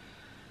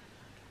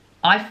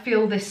 I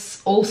feel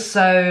this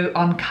also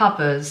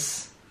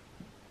uncovers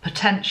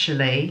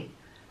potentially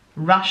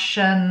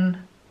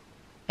Russian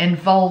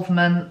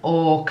involvement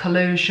or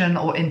collusion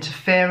or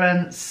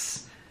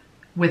interference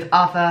with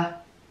other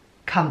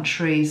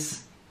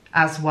countries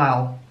as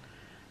well.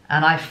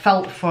 And I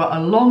felt for a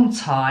long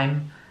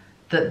time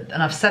that,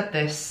 and I've said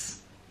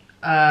this,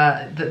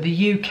 that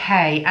the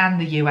UK and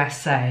the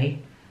USA,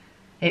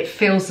 it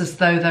feels as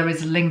though there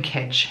is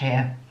linkage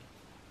here.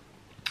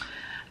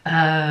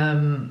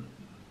 Some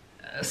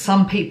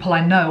people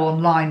I know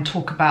online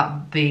talk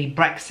about the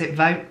Brexit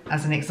vote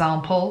as an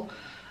example,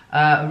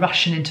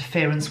 Russian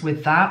interference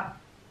with that,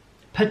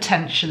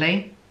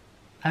 potentially,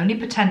 only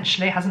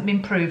potentially, it hasn't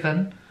been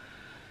proven,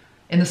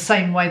 in the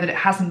same way that it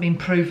hasn't been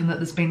proven that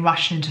there's been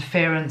Russian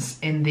interference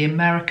in the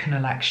American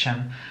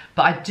election.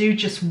 But I do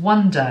just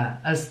wonder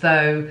as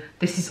though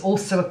this is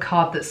also a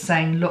card that's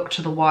saying, look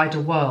to the wider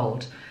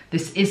world.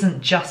 This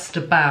isn't just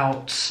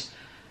about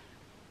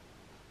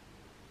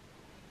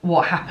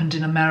what happened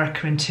in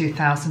America in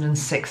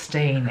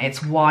 2016.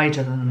 It's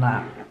wider than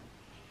that.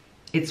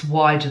 It's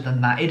wider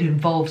than that. It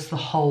involves the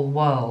whole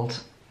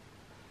world.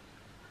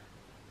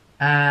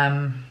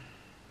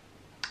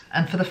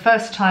 And for the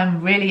first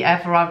time really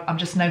ever, I'm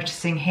just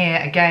noticing here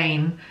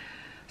again,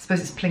 I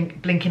suppose it's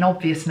blinking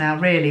obvious now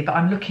really, but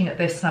I'm looking at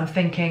this and I'm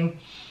thinking,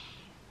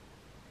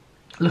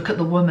 look at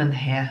the woman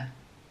here.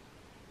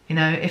 You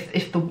know,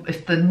 if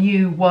the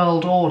new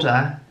world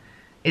order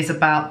is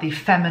about the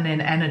feminine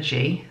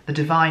energy, the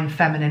divine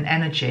feminine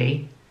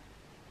energy,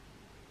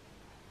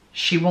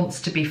 she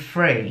wants to be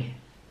free,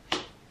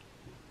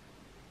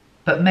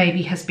 but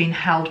maybe has been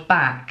held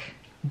back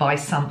by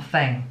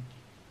something.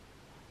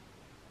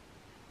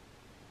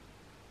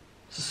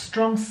 There's a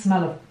strong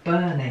smell of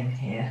burning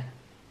here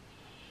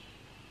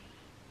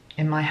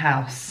in my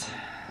house.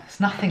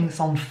 There's nothing that's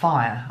on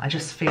fire. I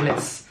just feel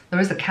there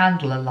is a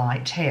candle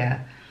alight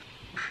here,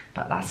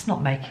 but that's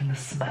not making the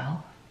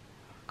smell.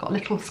 Got a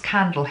little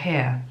candle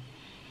here.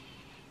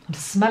 I'm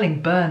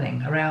smelling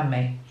burning around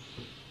me.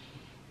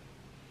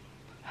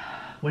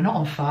 We're not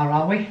on fire,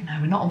 are we? No,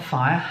 we're not on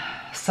fire.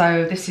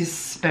 So this is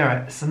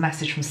spirit. It's a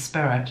message from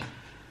spirit.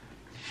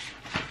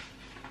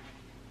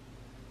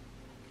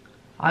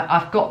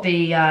 I've got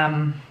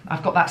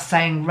that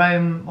saying,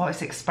 Rome, what is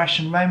the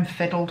expression? Rome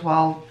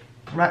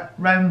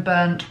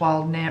burnt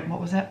while near, what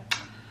was it?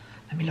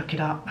 Let me look it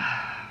up.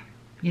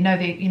 You know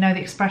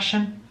the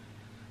expression?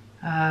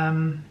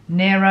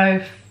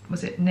 Nero,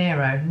 was it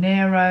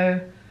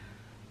Nero?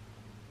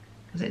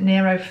 Was it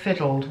Nero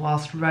fiddled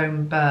whilst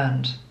Rome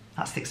burned?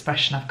 That's the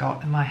expression I've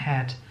got in my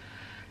head.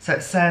 So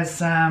it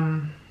says,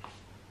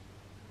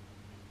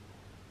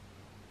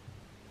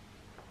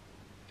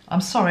 I'm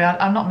sorry,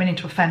 I'm not meaning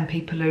to offend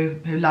people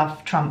who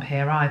love Trump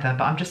here either,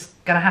 but I'm just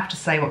going to have to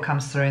say what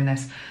comes through in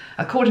this.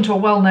 According to a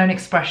well-known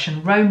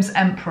expression, Rome's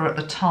emperor at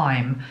the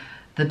time,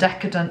 the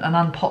decadent and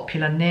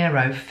unpopular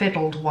Nero,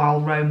 fiddled while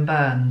Rome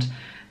burned.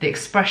 The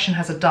expression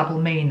has a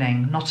double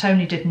meaning. Not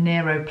only did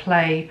Nero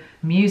play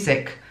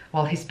music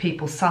while his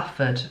people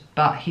suffered,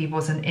 but he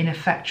was an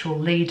ineffectual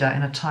leader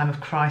in a time of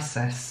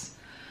crisis.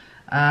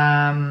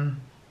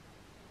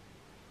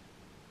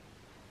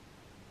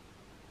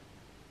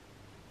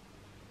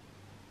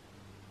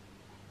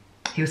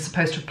 He was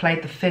supposed to have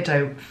played the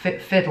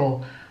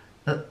fiddle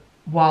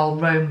while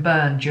Rome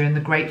burned during the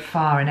Great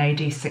Fire in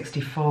AD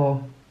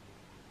 64.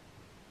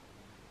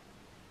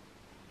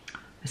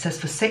 It says,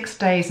 for 6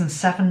 days and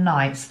 7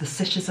 nights, the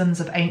citizens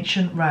of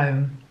ancient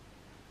Rome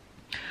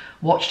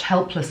watched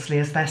helplessly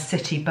as their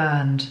city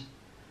burned.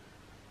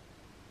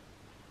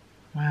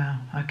 Wow,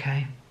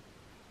 okay.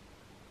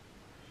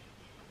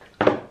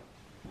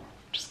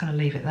 Just going to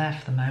leave it there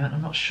for the moment.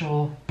 I'm not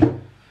sure.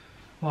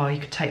 Well, you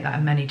could take that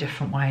in many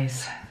different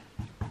ways.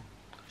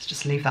 Let's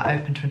just leave that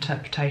open to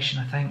interpretation,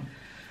 I think.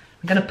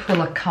 I'm going to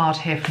pull a card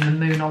here from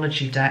the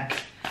Moonology deck.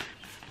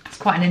 It's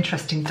quite an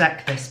interesting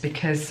deck, this,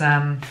 because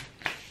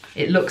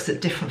it looks at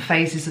different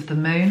phases of the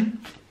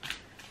moon.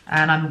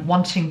 And I'm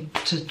wanting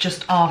to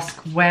just ask,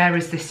 where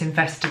is this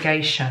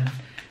investigation?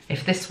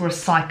 If this were a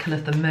cycle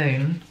of the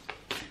moon,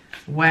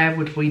 where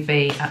would we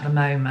be at the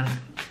moment?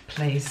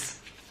 Please,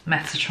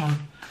 Metatron.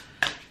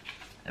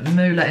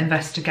 Mueller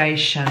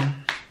investigation.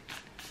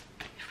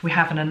 If we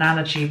have an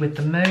analogy with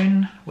the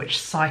moon, which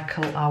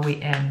cycle are we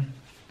in?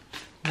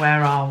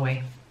 Where are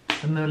we?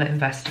 The Mueller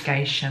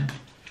investigation.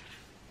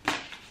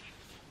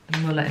 The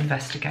Mueller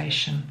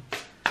investigation.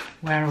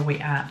 Where are we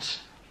at?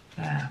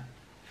 There.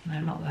 No,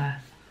 not there.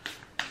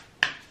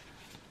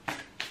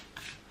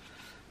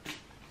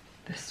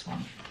 This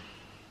one.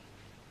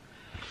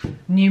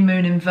 New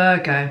moon in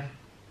Virgo.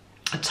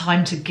 A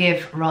time to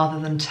give rather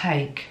than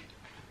take.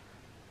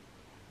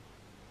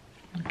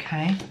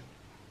 Okay.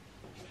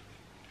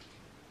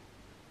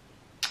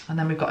 And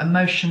then we've got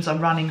emotions are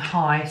running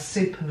high,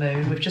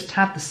 supermoon. We've just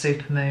had the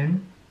supermoon.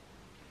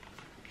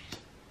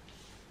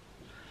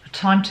 A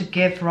time to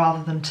give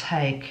rather than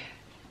take.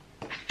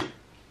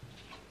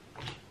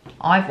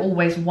 I've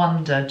always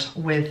wondered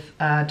with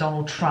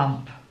Donald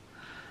Trump,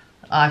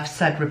 I've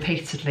said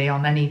repeatedly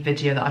on any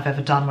video that I've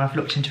ever done where I've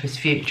looked into his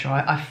future,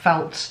 I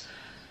felt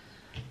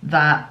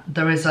that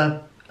there is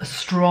a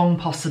strong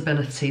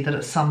possibility that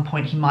at some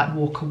point he might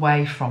walk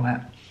away from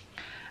it.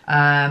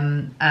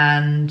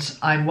 And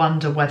I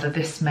wonder whether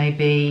this may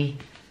be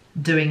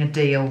doing a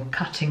deal,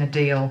 cutting a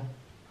deal,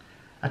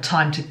 a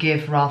time to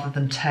give rather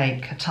than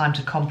take, a time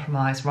to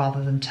compromise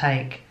rather than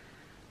take.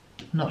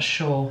 Not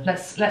sure.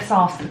 Let's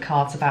ask the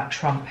cards about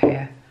Trump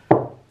here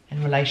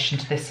in relation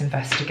to this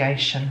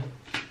investigation.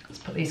 Let's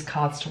put these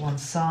cards to one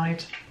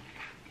side.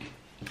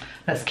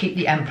 Let's keep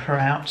the Emperor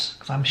out,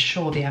 because I'm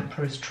sure the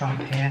Emperor is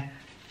Trump here.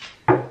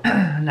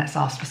 And let's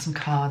ask for some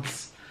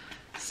cards.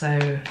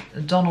 So,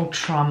 Donald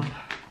Trump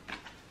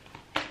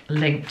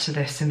linked to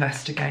this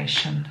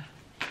investigation.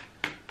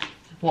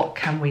 What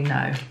can we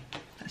know?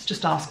 Let's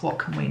just ask, what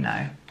can we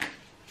know?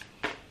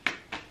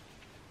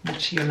 What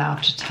are you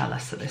allowed to tell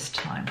us at this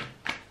time?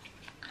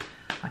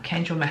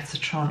 Archangel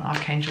Metatron,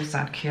 Archangel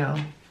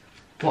Zadkiel.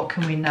 What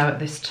can we know at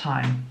this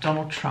time?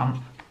 Donald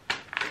Trump,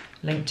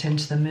 linked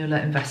into the Mueller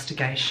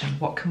investigation.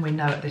 What can we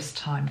know at this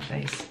time,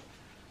 please?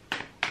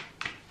 What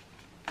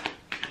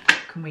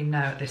can we know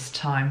at this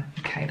time?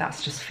 Okay,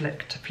 that's just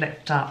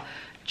flipped up.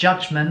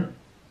 Judgment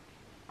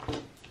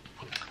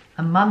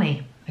and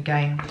money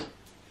again.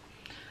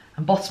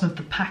 And bottom of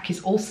the pack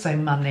is also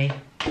money.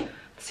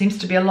 Seems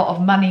to be a lot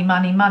of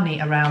money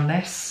around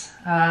this.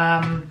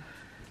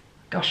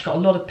 Gosh, got a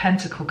lot of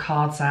pentacle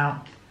cards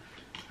out.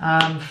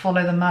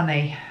 Follow the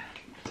money.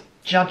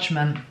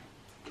 Judgment.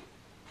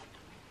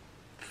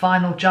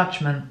 Final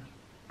judgment.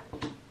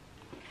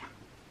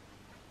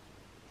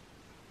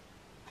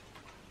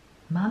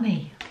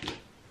 Money.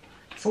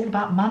 It's all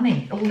about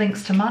money. It all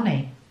links to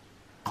money.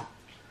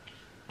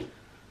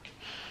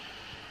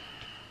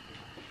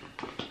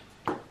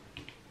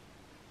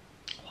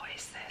 What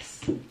is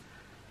this?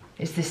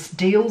 Is this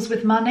deals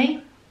with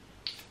money?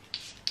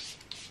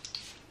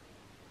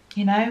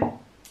 You know?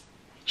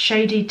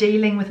 Shady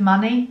dealing with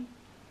money?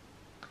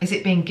 Is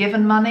it being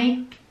given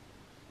money?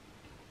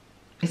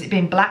 Is it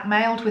being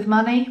blackmailed with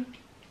money?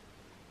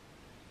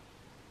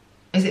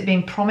 Is it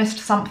being promised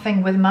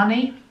something with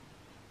money?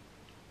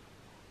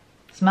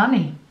 It's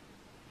money.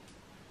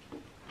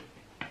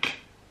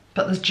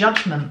 But there's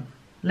judgment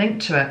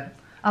linked to it.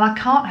 And I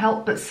can't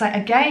help but say,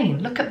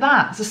 again, look at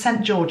that. It's a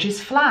St.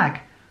 George's flag.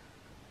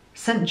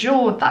 St.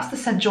 George, that's the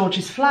St.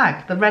 George's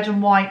flag, the red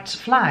and white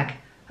flag.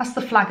 That's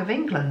the flag of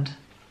England.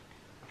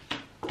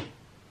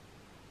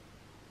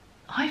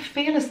 I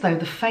feel as though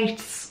the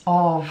fates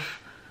of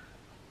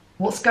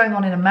what's going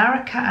on in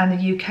America and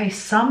the UK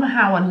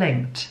somehow are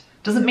linked.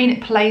 Doesn't mean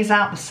it plays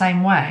out the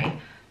same way.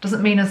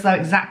 Doesn't mean as though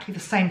exactly the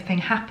same thing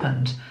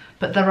happened.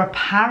 But there are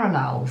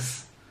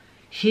parallels.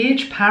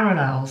 Huge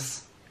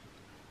parallels.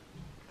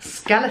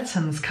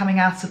 Skeletons coming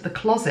out of the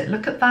closet.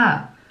 Look at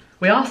that.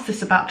 We asked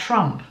this about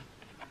Trump.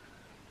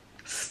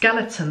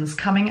 Skeletons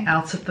coming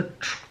out of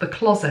the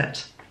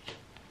closet.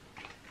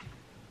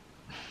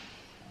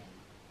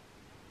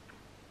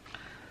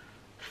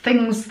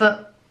 Things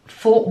that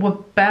thought were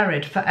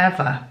buried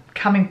forever,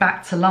 coming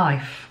back to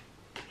life.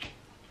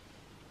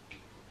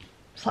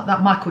 It's like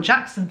that Michael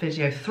Jackson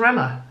video,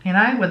 Thriller, you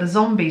know, where the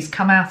zombies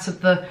come out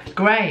of the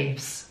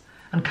graves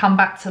and come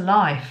back to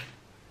life.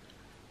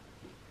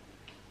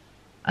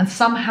 And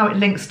somehow it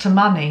links to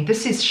money.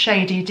 This is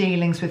shady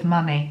dealings with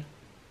money.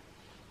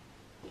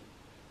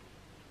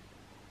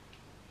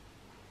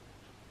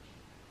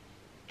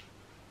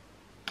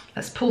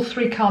 Let's pull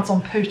 3 cards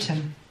on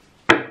Putin.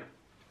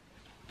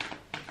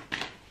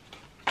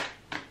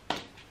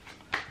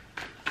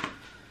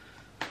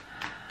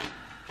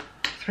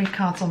 3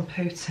 cards on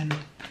Putin.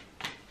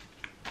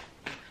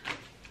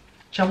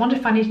 So I wonder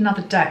if I need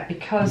another deck,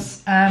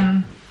 because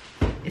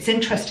it's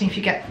interesting if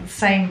you get the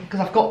same, because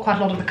I've got quite a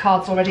lot of the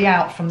cards already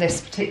out from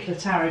this particular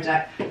tarot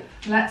deck.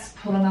 Let's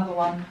pull another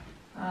one.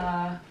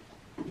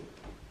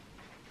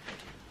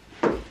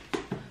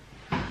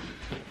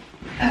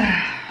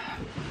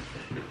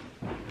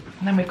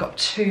 And then we've got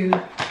two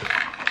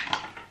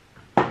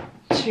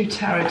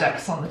tarot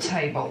decks on the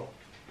table.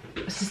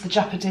 This is the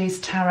Japaridze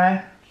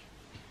tarot.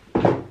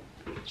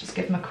 Just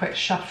give them a quick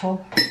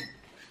shuffle.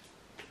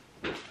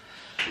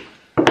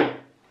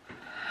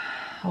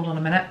 Hold on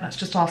a minute, let's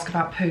just ask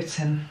about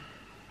Putin.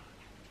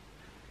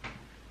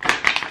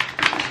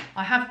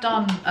 I have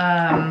done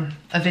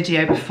a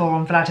video before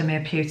on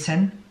Vladimir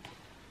Putin,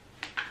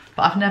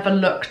 but I've never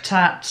looked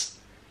at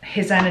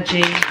his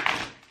energy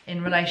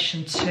in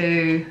relation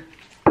to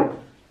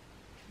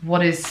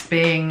what is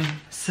being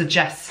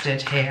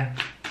suggested here.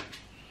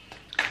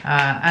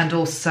 And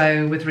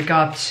also with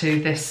regard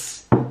to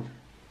this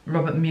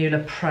Robert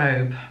Mueller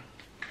probe.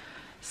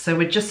 So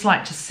we'd just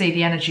like to see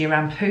the energy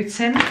around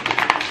Putin.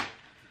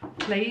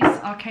 Please,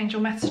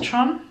 Archangel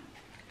Metatron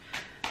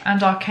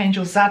and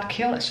Archangel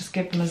Zadkiel. Let's just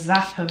give them a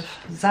zap of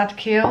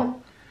Zadkiel.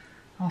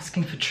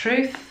 Asking for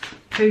truth.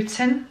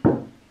 Putin.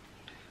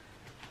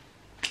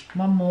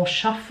 One more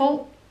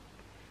shuffle.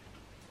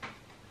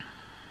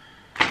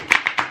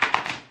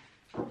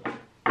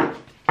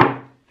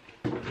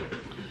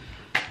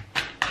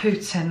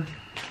 Putin.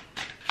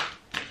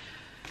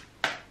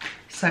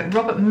 So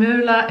Robert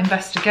Mueller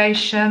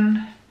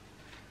investigation.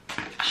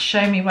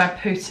 Show me where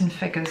Putin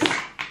figures.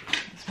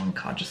 There's one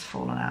card just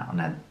fallen out, and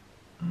then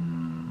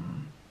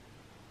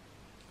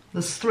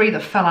there's three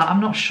that fell out.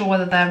 I'm not sure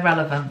whether they're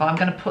relevant, but I'm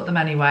going to put them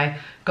anyway.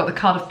 Got the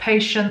card of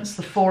patience,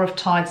 the four of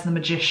tides, and the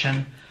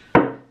magician.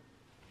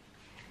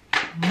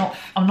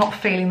 I'm not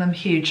feeling them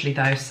hugely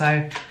though,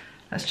 so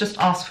let's just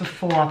ask for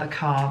four other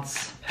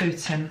cards.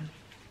 Putin.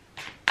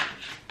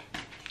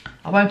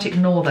 I won't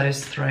ignore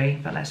those three,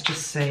 but let's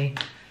just see.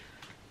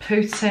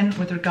 Putin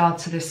with regard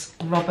to this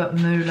Robert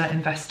Mueller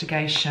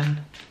investigation.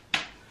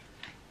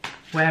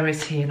 Where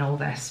is he in all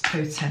this?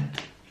 Putin.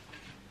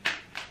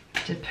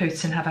 Did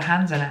Putin have a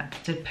hand in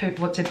it?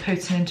 What did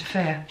Putin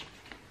interfere?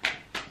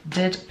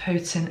 Did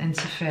Putin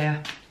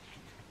interfere?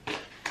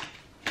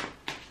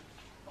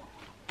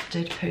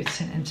 Did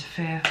Putin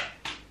interfere?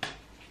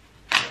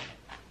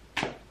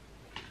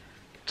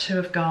 Two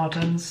of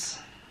Gardens.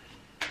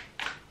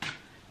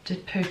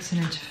 Did Putin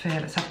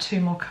interfere? Let's have two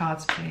more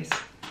cards, please.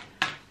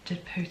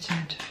 Did Putin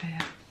interfere?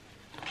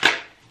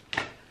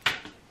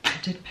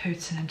 Did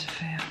Putin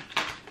interfere?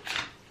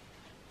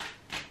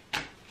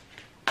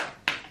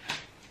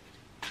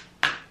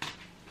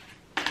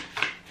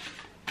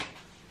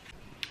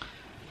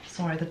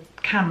 Sorry, the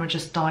camera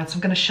just died, so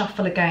I'm going to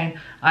shuffle again.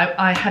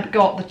 I had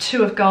got the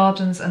Two of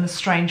Gardens and the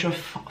Stranger of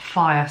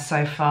Fire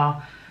so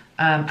far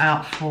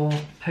out for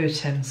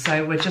Putin.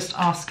 So we're just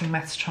asking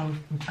Metatron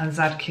and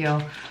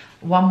Zadkiel,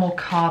 one more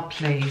card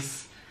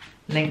please,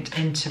 linked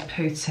into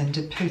Putin.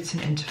 Did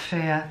Putin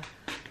interfere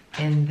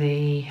in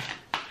the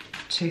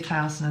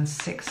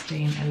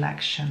 2016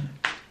 election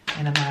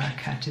in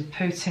America? Did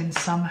Putin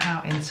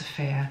somehow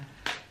interfere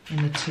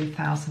in the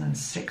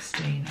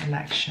 2016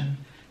 election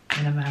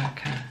in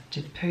America?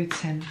 Did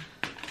Putin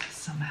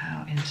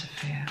somehow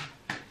interfere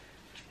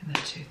in the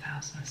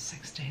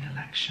 2016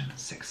 election?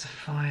 Six of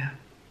Fire.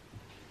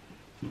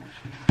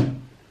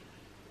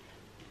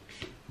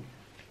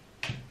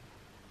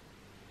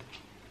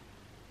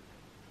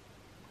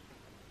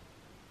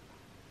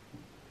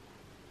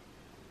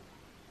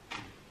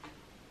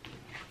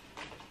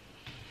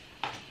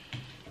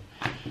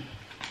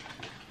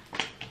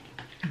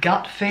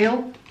 Gut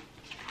feel?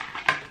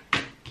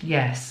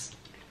 Yes.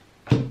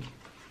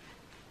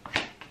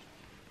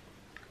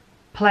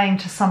 Playing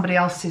to somebody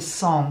else's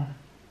song.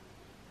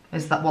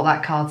 Is that what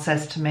that card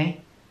says to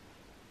me?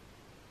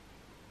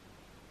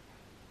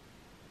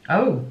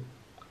 Oh,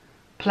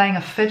 playing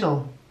a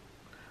fiddle.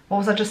 What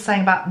was I just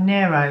saying about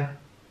Nero?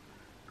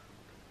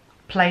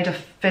 Played a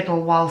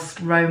fiddle whilst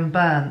Rome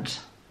burnt.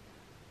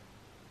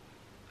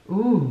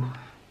 Ooh,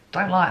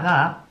 don't like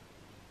that.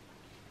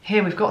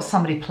 Here we've got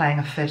somebody playing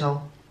a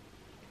fiddle.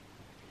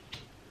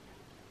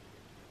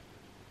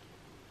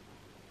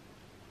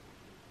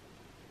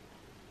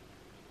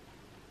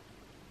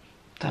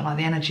 Don't like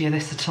the energy of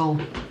this at all.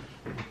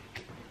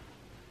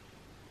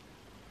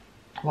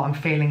 What I'm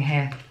feeling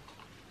here.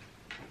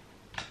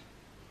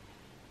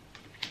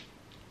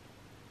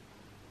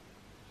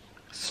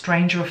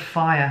 Stranger of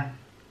Fire.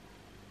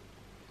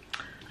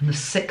 And the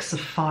Six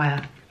of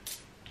Fire.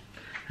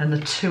 And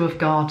the Two of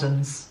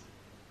Gardens.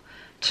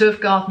 Two of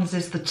Gardens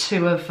is the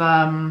Two of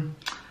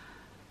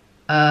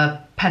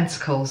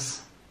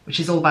Pentacles,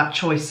 which is all about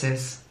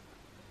choices.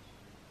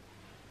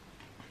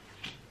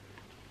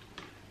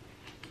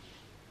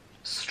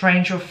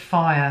 Stranger of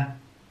Fire.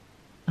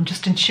 I'm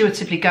just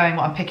intuitively going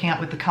what I'm picking up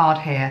with the card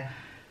here.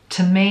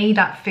 To me,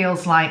 that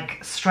feels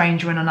like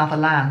Stranger in Another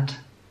Land.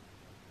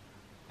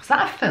 Was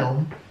that a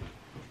film?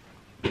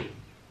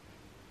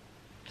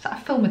 Was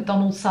that a film with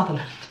Donald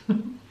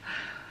Sutherland?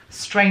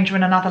 Stranger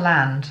in Another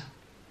Land.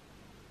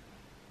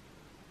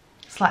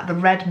 It's like the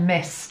red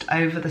mist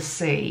over the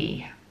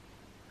sea.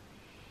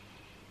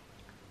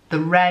 The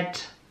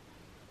red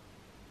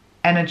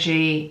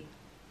energy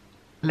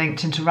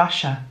linked into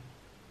Russia.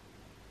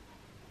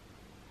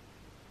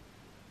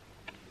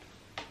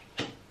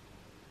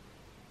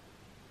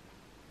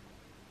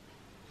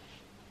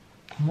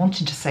 I'm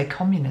wanting to say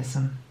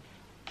communism.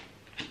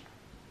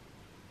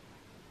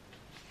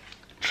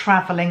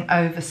 Travelling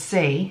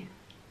overseas.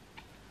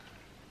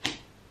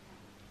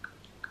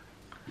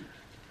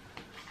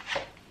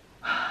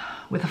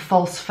 With a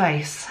false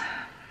face.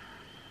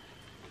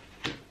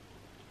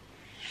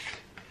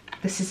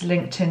 This is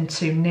linked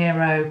into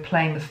Nero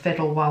playing the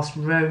fiddle whilst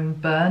Rome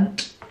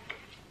burnt.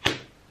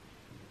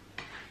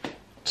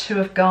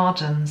 Two of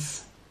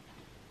Gardens.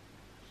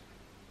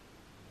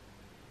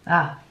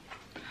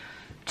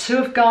 Two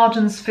of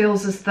Gardens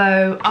feels as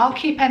though I'll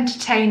keep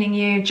entertaining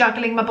you,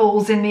 juggling my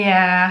balls in the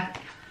air,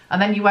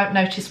 and then you won't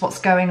notice what's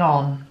going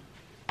on.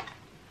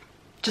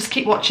 Just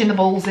keep watching the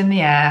balls in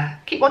the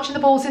air. Keep watching the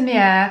balls in the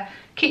air.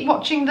 Keep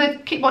watching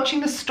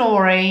the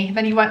story,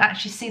 then you won't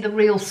actually see the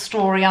real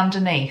story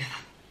underneath.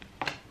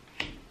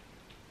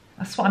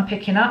 That's what I'm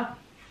picking up.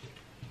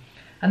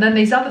 And then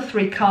these other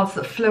three cards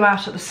that flew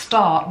out at the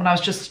start when I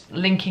was just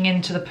linking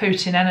into the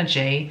Putin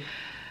energy.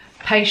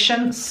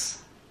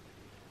 Patience,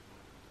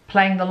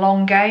 playing the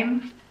long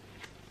game.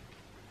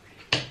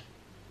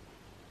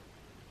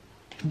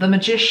 The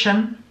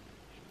Magician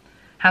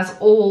has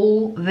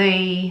all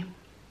the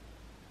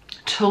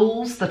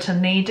tools that are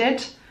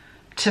needed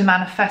to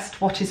manifest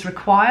what is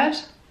required.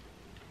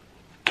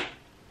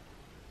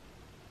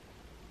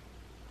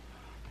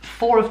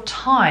 Four of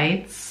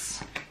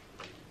Tides.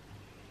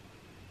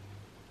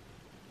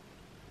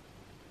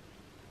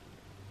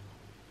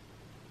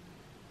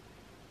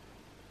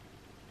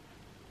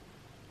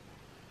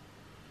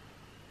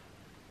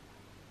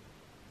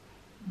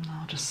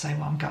 I'll just say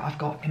what I've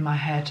got in my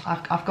head.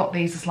 I've got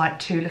these as like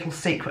two little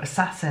secret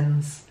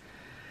assassins.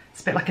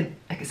 It's a bit like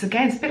it's a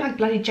bit like a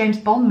bloody James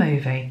Bond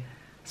movie.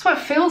 That's what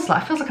it feels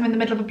like. It feels like I'm in the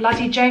middle of a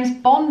bloody James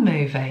Bond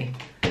movie.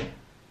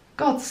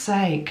 God's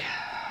sake.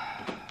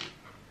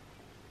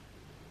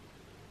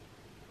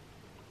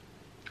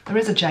 There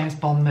is a James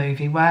Bond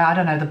movie where, I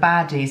don't know, the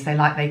baddies,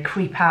 they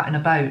creep out in a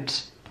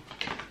boat.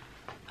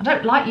 I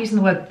don't like using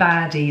the word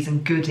baddies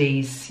and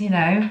goodies, you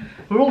know.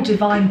 We're all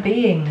divine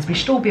beings. We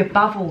should all be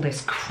above all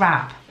this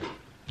crap.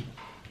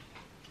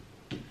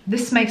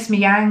 This makes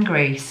me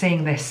angry,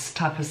 seeing this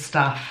type of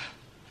stuff.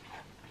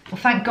 Well,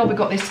 thank God we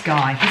got this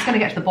guy. He's going to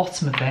get to the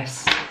bottom of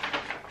this.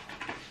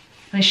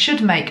 And it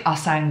should make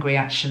us angry,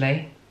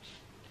 actually.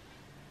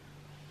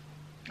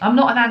 I'm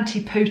not an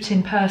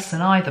anti-Putin person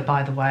either,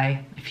 by the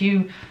way. If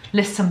you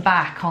listen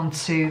back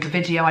onto the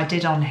video I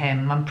did on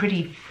him, I'm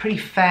pretty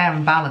fair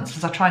and balanced,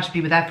 as I try to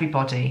be with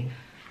everybody.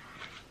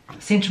 I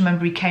seem to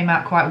remember he came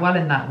out quite well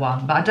in that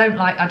one, but I don't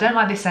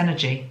like this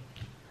energy.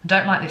 I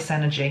don't like this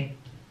energy.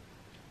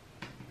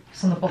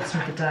 It's on the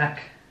bottom of the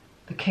deck.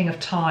 The King of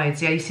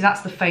Tides. Yeah, you see,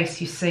 that's the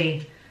face you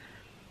see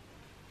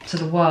to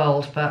the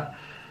world, but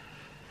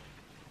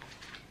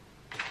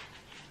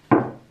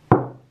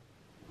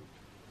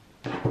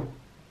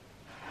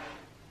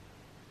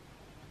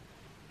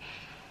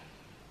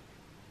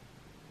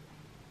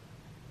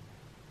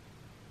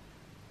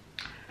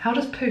how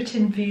does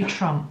Putin view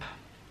Trump?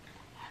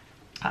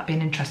 That'd be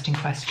an interesting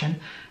question.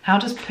 How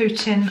does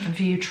Putin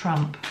view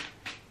Trump?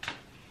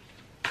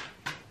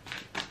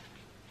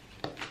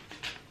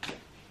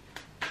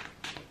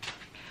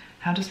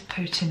 How does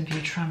Putin view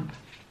Trump?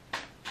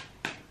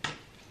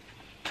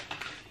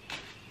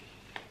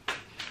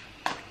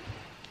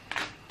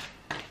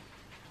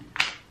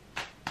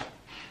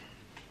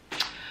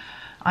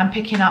 I'm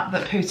picking up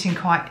that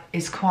Putin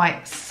is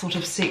quite sort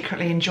of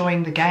secretly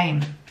enjoying the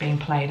game being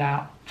played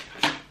out.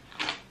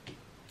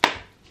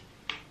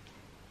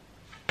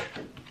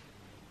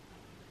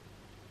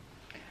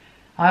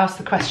 I asked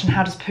the question,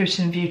 how does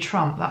Putin view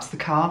Trump? That's the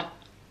card.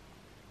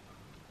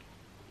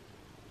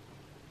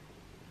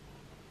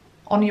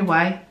 On your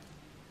way.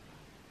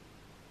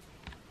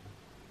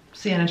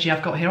 It's the energy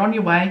I've got here. On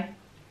your way.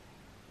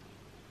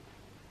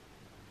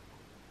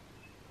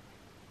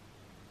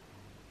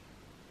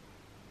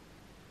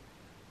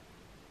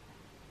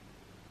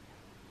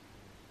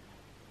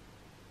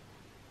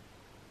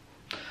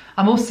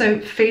 I'm also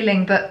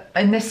feeling that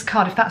in this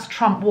card, if that's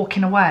Trump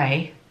walking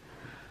away,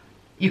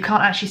 you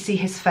can't actually see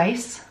his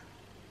face.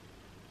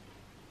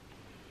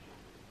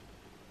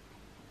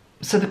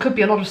 So there could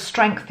be a lot of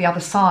strength the other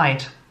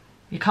side.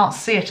 You can't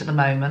see it at the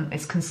moment,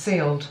 it's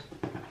concealed.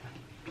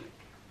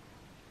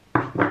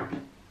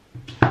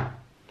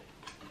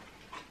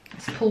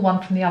 Let's pull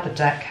one from the other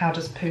deck. How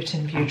does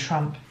Putin view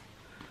Trump?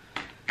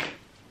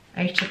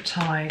 Eight of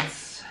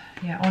Tides.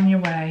 Yeah, on your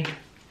way.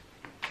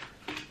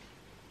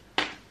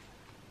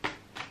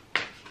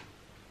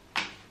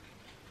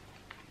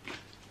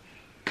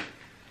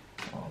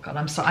 Oh God,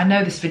 I'm sorry. I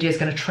know this video is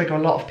going to trigger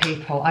a lot of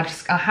people. I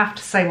have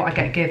to say what I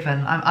get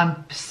given.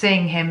 I'm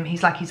seeing him,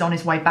 he's like he's on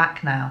his way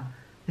back now.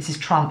 This is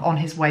Trump on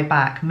his way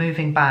back,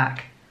 moving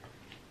back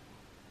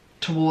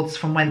towards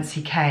from whence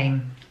he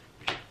came.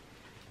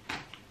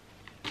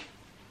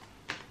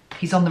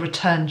 He's on the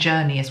return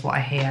journey is what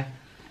I hear.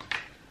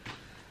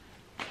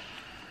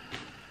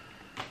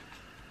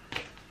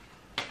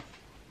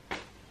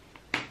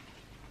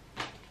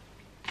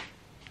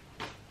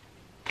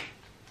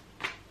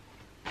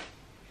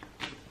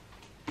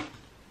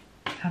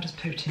 How does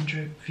Putin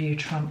view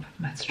Trump?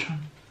 Metatron.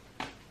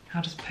 How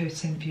does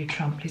Putin view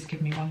Trump? Please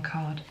give me one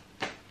card.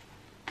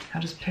 How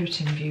does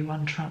Putin view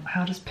Trump?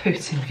 How does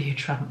Putin view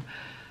Trump?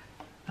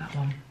 That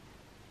one.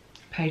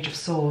 Page of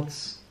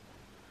Swords.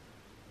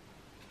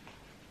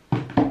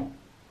 And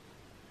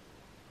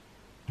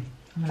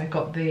then we've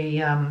got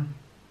the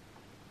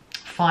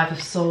Five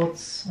of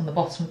Swords on the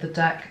bottom of the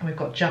deck, and we've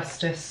got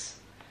Justice,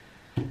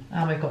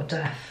 and we've got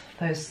Death.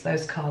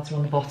 Those cards are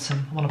on the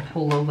bottom. I want to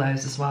pull all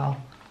those as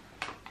well.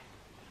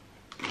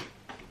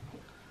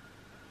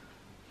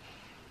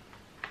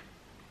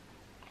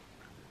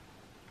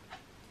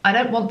 I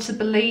don't want to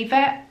believe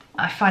it.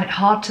 I find it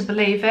hard to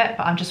believe it,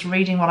 but I'm just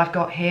reading what I've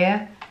got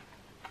here.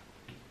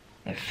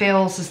 It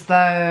feels as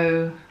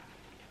though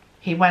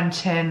he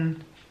went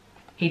in,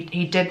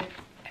 he did,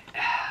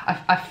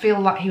 I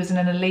feel like he was in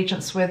an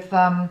allegiance with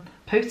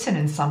Putin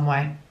in some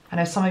way. I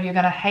know some of you are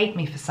going to hate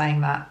me for saying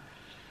that,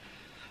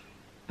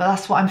 but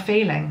that's what I'm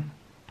feeling.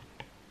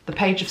 The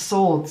Page of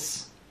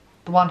Swords,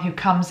 the one who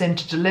comes in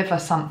to deliver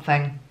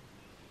something,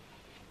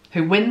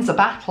 who wins a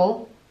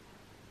battle,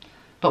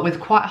 but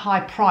with quite a high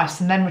price,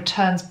 and then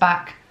returns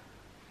back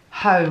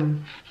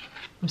home.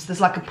 So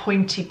there's like a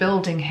pointy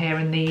building here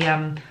in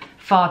the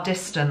far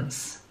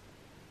distance.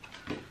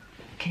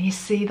 Can you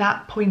see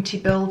that pointy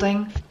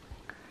building?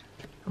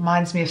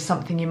 Reminds me of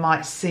something you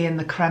might see in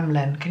the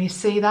Kremlin. Can you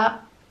see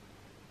that?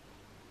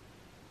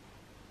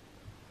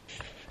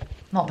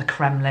 Not the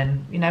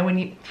Kremlin, you know, when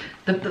you,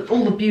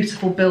 all the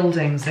beautiful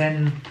buildings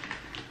in,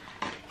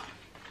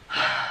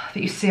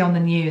 that you see on the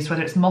news,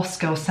 whether it's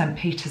Moscow or St.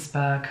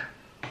 Petersburg.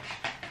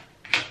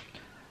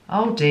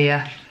 Oh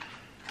dear.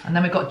 And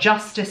then we've got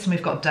Justice and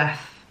we've got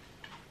Death.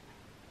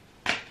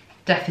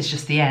 Death is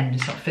just the end.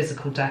 It's not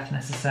physical death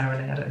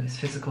necessarily. I don't think it's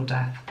physical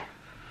death.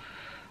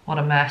 What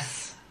a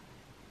mess.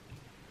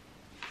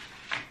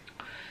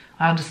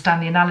 I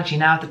understand the analogy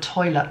now of the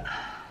toilet.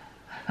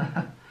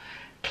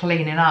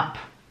 Cleaning up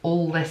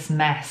all this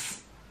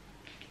mess.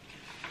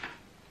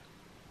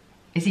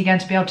 Is he going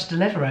to be able to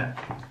deliver it?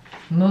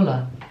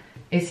 Mueller.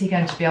 Is he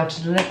going to be able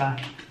to deliver?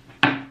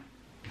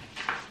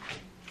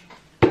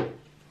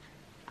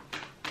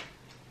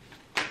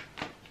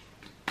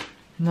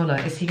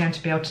 Mueller, is he going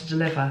to be able to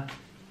deliver?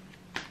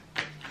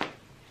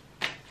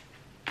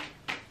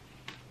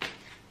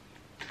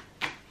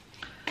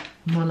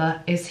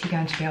 Mueller, is he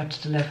going to be able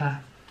to deliver?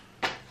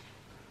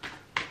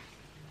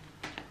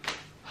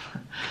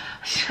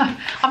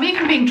 I'm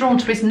even being drawn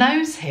to his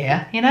nose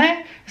here, you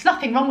know? There's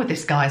nothing wrong with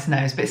this guy's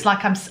nose, but it's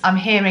like I'm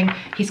hearing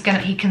he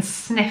can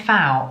sniff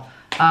out,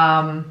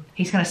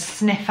 he's going to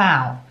sniff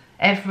out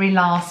every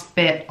last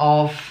bit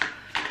of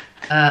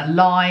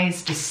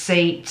lies,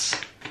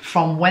 deceit,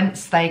 from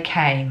whence they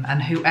came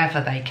and whoever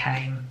they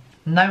came.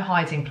 No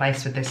hiding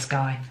place with this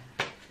guy.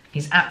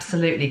 He's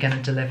absolutely going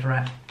to deliver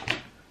it.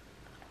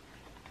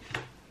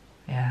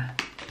 Yeah.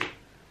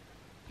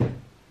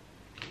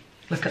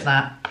 Look at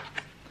that.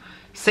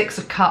 Six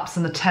of Cups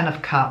and the Ten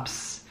of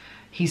Cups.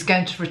 He's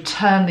going to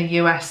return the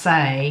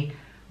USA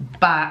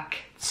back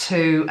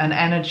to an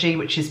energy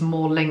which is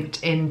more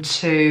linked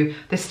into,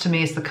 this to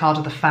me is the card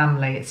of the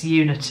family, it's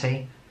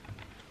unity.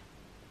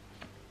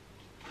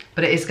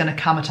 But it is going to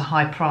come at a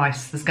high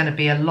price. There's going to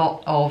be a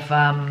lot of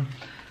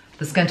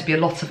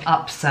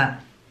upset.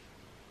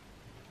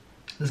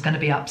 There's going to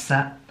be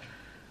upset.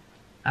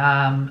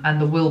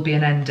 And there will be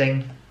an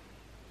ending.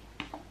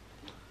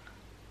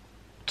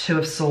 Two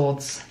of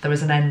Swords, there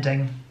is an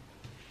ending.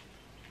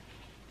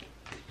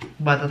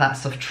 Whether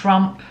that's of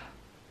Trump,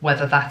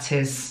 whether that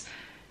is,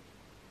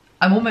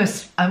 I'm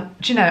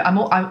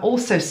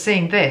also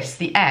seeing this,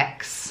 the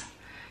X.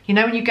 You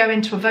know, when you go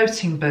into a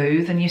voting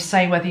booth and you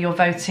say whether you're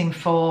voting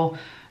for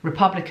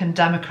Republican,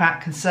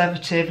 Democrat,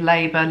 Conservative,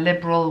 Labour,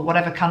 Liberal,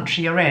 whatever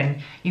country you're in,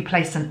 you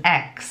place an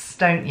X,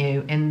 don't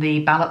you, in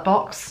the ballot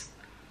box,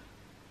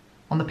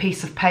 on the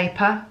piece of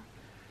paper.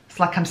 It's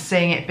like I'm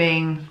seeing it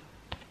being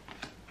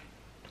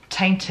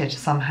tainted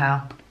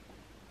somehow.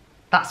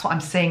 That's what I'm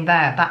seeing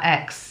there. That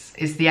X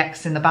is the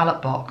X in the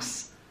ballot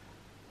box.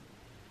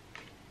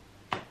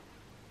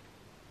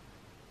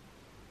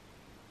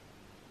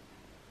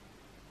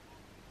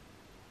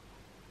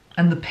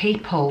 And the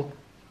people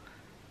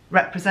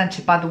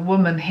represented by the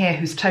woman here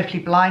who's totally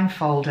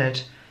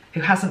blindfolded,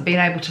 who hasn't been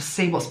able to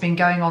see what's been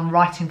going on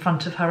right in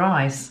front of her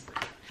eyes.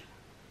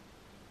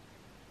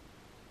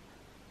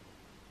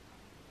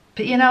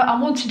 But you know,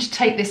 I'm wanting to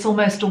take this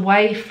almost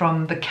away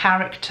from the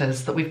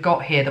characters that we've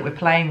got here that we're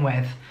playing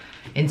with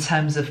in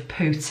terms of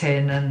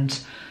Putin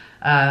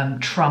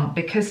and Trump,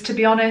 because to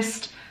be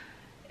honest,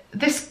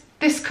 this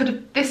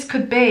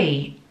could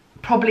be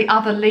probably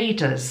other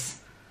leaders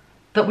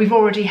that we've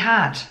already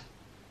had.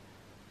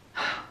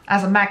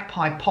 As a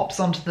magpie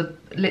pops onto the,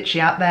 literally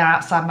out there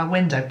outside my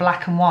window,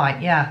 black and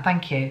white. Yeah,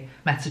 thank you,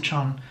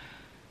 Metatron.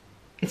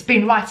 It's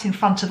been right in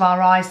front of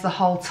our eyes the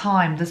whole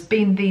time. There's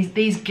been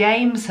these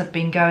games have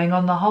been going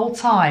on the whole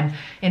time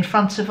in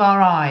front of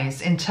our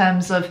eyes in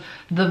terms of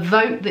the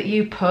vote that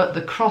you put,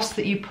 the cross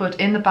that you put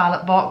in the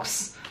ballot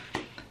box,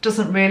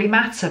 doesn't really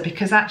matter,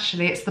 because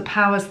actually it's the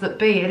powers that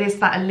be. It is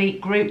that elite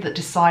group that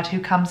decide who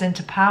comes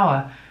into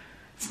power.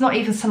 It's not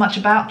even so much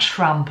about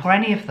Trump or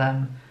any of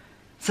them.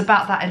 It's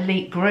about that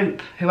elite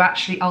group who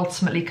actually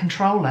ultimately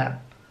control it.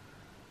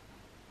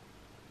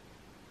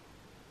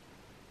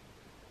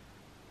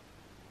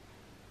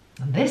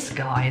 And this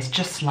guy is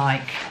just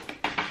like...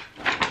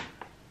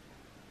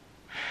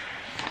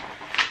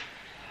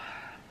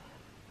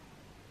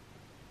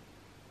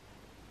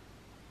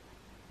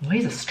 Well,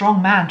 he's a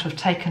strong man to have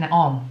taken it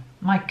on.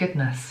 My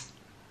goodness.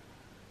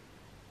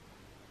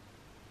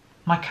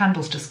 My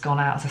candle's just gone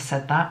out as I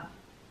said that.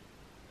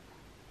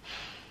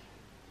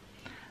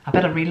 I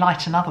better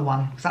relight another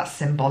one, because that's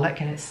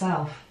symbolic in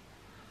itself.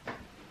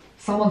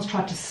 Someone's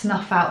tried to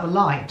snuff out the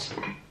light.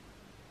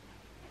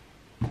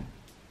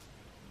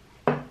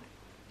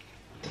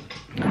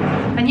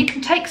 And you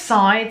can take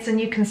sides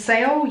and you can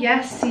say, oh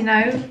yes, you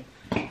know,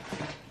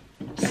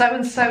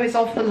 so-and-so is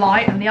of the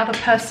light and the other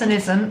person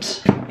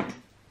isn't.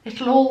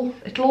 It'll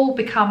all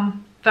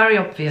become very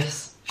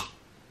obvious.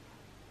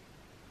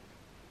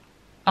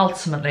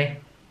 Ultimately.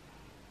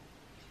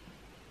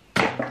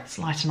 Let's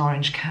light an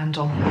orange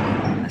candle.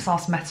 Let's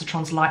ask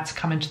Metatron's light to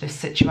come into this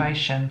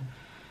situation,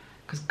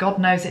 because God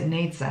knows it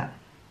needs it.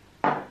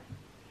 I'm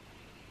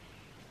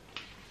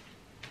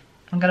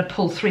going to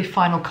pull 3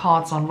 final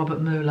cards on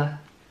Robert Mueller.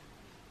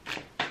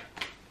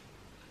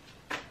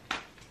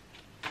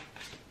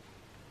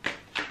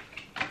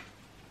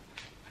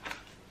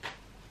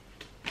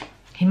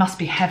 He must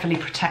be heavily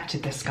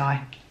protected, this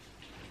guy.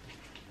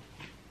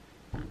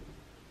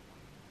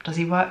 Does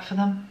he work for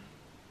them?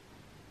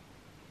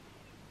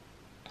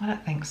 I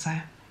don't think so.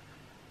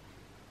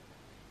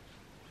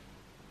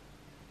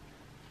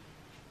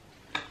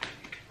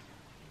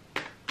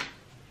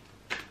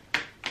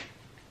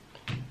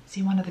 Is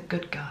he one of the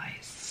good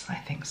guys? I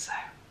think so.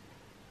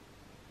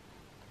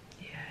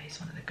 Yeah, he's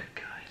one of the good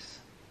guys.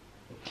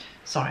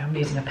 Sorry, I'm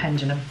using a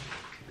pendulum.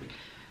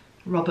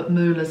 Robert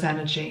Mueller's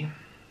energy.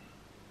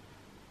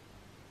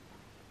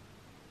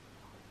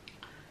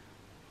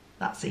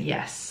 That's a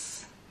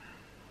yes.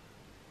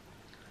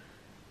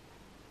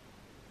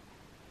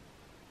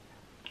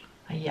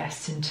 A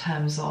yes in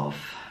terms of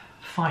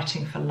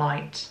fighting for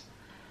light.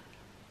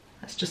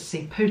 Let's just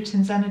see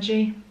Putin's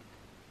energy.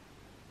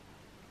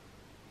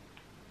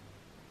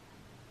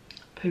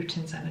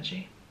 Putin's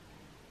energy.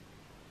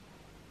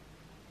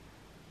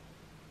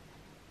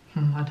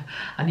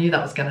 I knew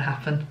that was going to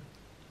happen.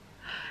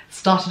 It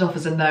started off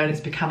as a no and it's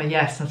become a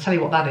yes. And I'll tell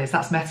you what that is.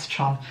 That's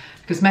Metatron.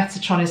 Because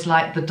Metatron is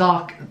like the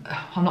dark...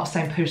 I'm not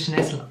saying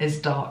Putin is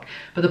dark.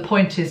 But the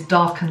point is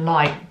dark and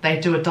light. They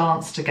do a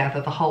dance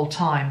together the whole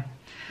time.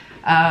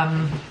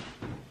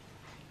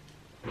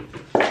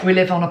 We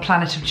live on a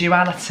planet of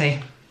duality.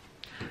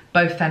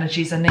 Both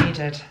energies are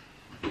needed.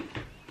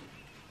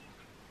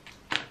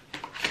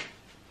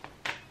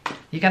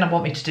 You're going to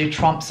want me to do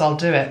Trump, so I'll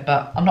do it.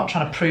 But I'm not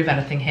trying to prove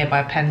anything here by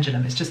a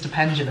pendulum. It's just a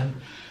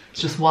pendulum. It's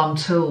just one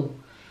tool.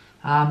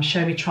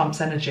 Show me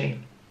Trump's energy.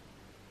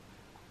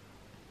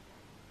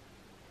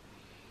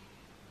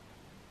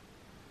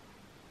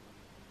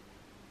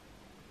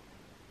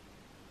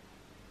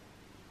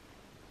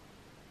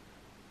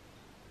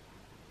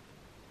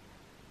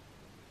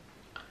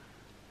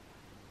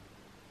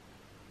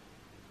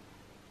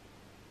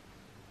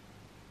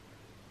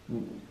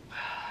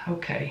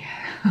 Okay,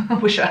 I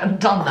wish I hadn't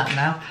done that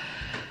now.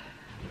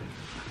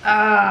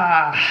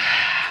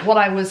 What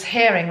I was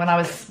hearing when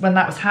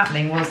that was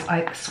happening was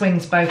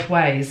swings both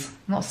ways,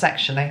 not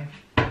sexually.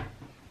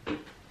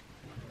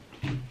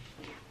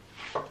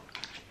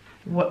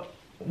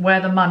 Where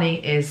the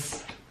money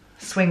is,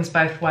 swings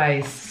both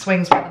ways.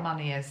 Swings where the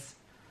money is.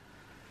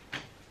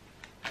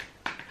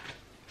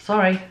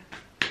 Sorry.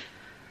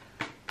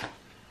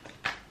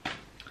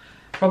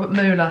 Robert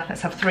Mueller,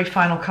 let's have 3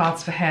 final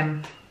cards for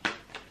him.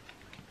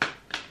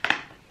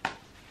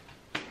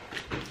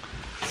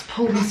 Let's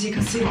pull them so you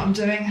can see what I'm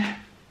doing.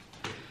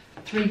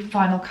 3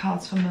 final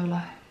cards for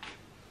Mueller.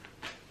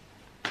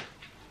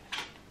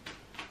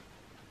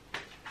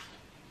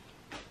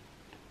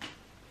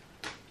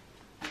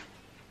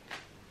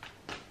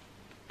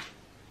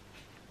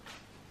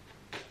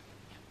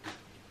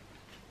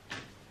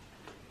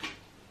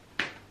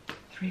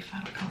 Three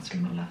final cards for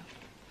Mueller.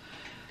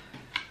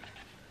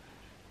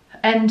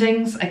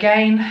 Endings,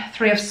 again,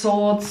 3 of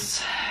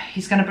Swords.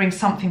 He's going to bring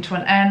something to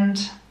an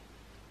end.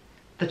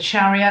 The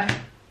Chariot.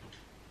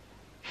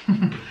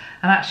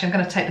 And actually I'm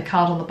going to take the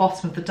card on the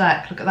bottom of the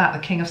deck. Look at that, the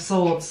King of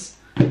Swords.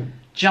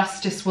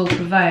 Justice will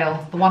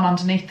prevail. The one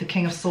underneath the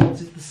King of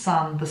Swords is the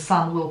Sun. The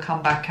Sun will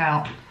come back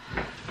out.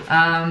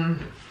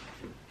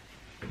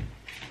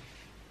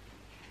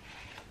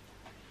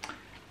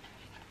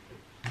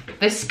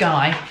 This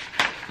guy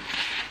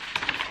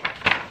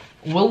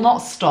will not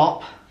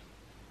stop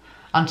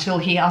until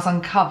he has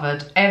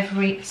uncovered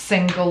every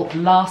single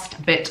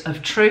last bit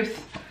of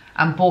truth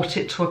and brought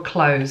it to a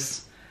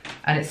close.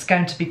 And it's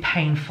going to be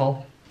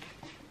painful.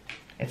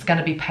 It's going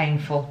to be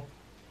painful.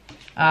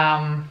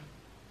 I'm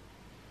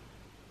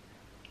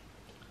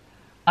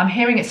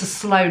hearing it's a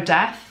slow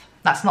death.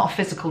 That's not a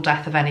physical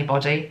death of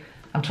anybody.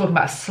 I'm talking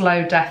about a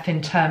slow death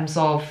in terms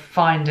of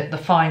the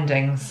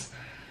findings.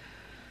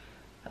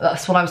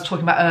 That's what I was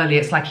talking about earlier.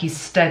 It's like he's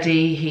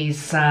steady,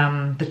 he's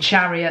the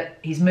Chariot,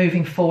 he's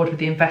moving forward with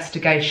the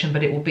investigation,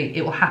 but it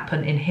will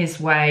happen in his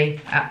way,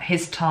 at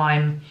his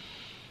time.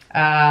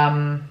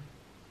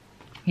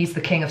 He's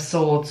the King of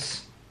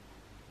Swords.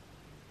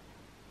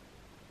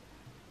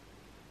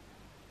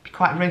 Be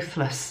quite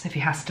ruthless if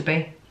he has to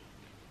be.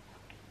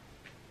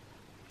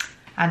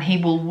 And he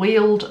will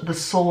wield the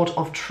sword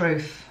of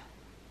truth.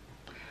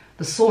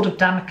 The sword of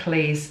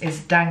Damocles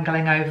is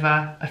dangling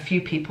over a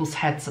few people's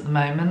heads at the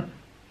moment.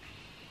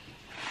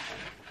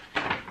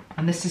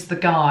 And this is the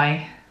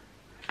guy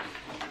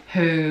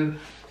who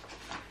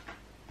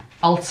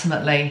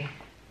ultimately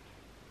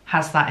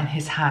has that in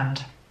his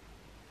hand.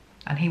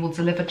 And he will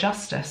deliver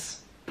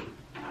justice.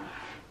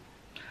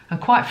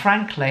 And quite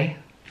frankly,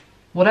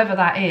 whatever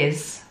that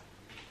is,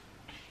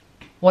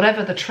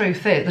 whatever the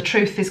truth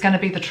is going to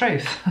be the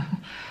truth.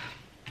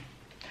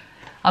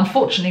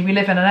 Unfortunately, we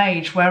live in an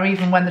age where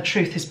even when the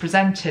truth is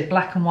presented,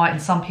 black and white in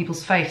some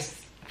people's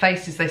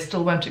faces, they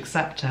still won't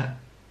accept it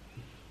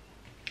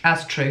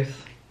as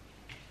truth.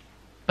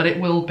 But it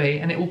will be,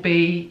 and it will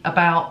be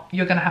about,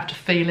 you're going to have to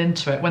feel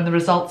into it. When the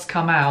results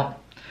come out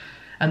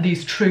and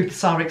these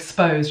truths are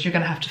exposed, you're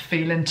going to have to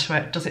feel into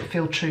it. Does it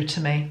feel true to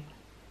me?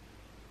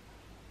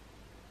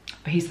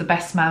 But he's the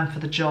best man for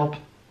the job.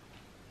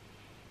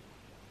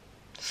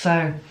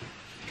 So,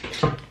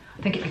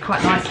 I think it'd be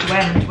quite nice to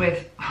end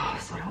with, oh,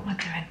 sorry, what am I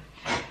doing?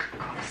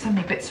 God, there's so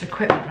many bits of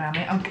equipment around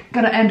me. I'm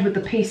going to end with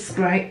the peace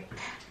spray.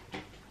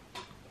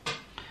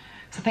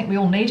 So I think we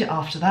all need it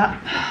after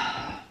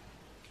that.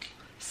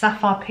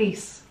 Sapphire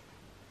peace.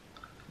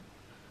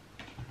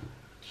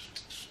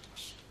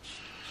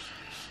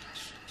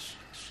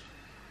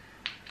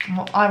 And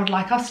what I would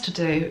like us to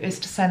do is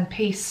to send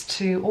peace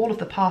to all of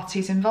the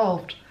parties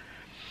involved.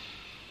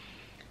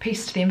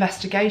 Peace to the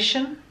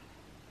investigation.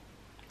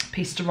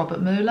 Peace to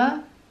Robert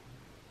Mueller.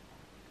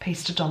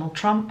 Peace to Donald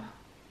Trump.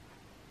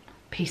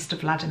 Peace to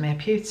Vladimir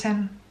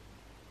Putin.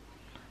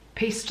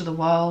 Peace to the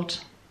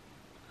world.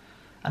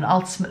 And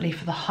ultimately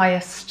for the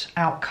highest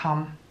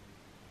outcome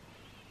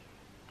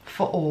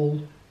for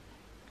all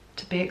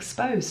to be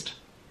exposed.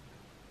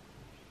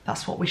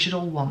 That's what we should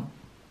all want.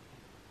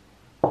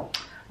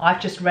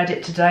 I've just read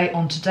it today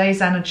on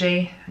today's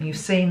energy, and you've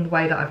seen the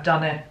way that I've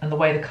done it and the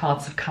way the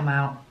cards have come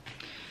out.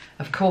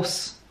 Of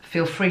course,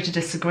 feel free to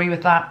disagree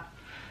with that,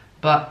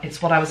 but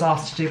it's what I was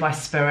asked to do by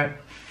Spirit,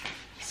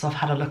 so I've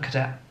had a look at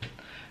it.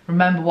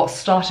 Remember, what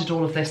started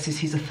all of this is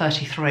he's a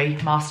 33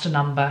 master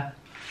number,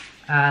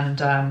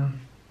 and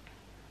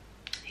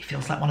he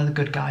feels like one of the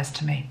good guys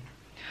to me.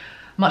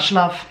 Much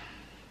love.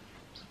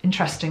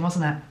 Interesting,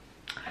 wasn't it?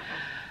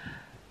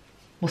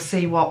 We'll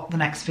see what the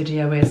next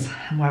video is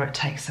and where it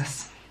takes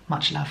us.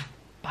 Much love.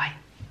 Bye.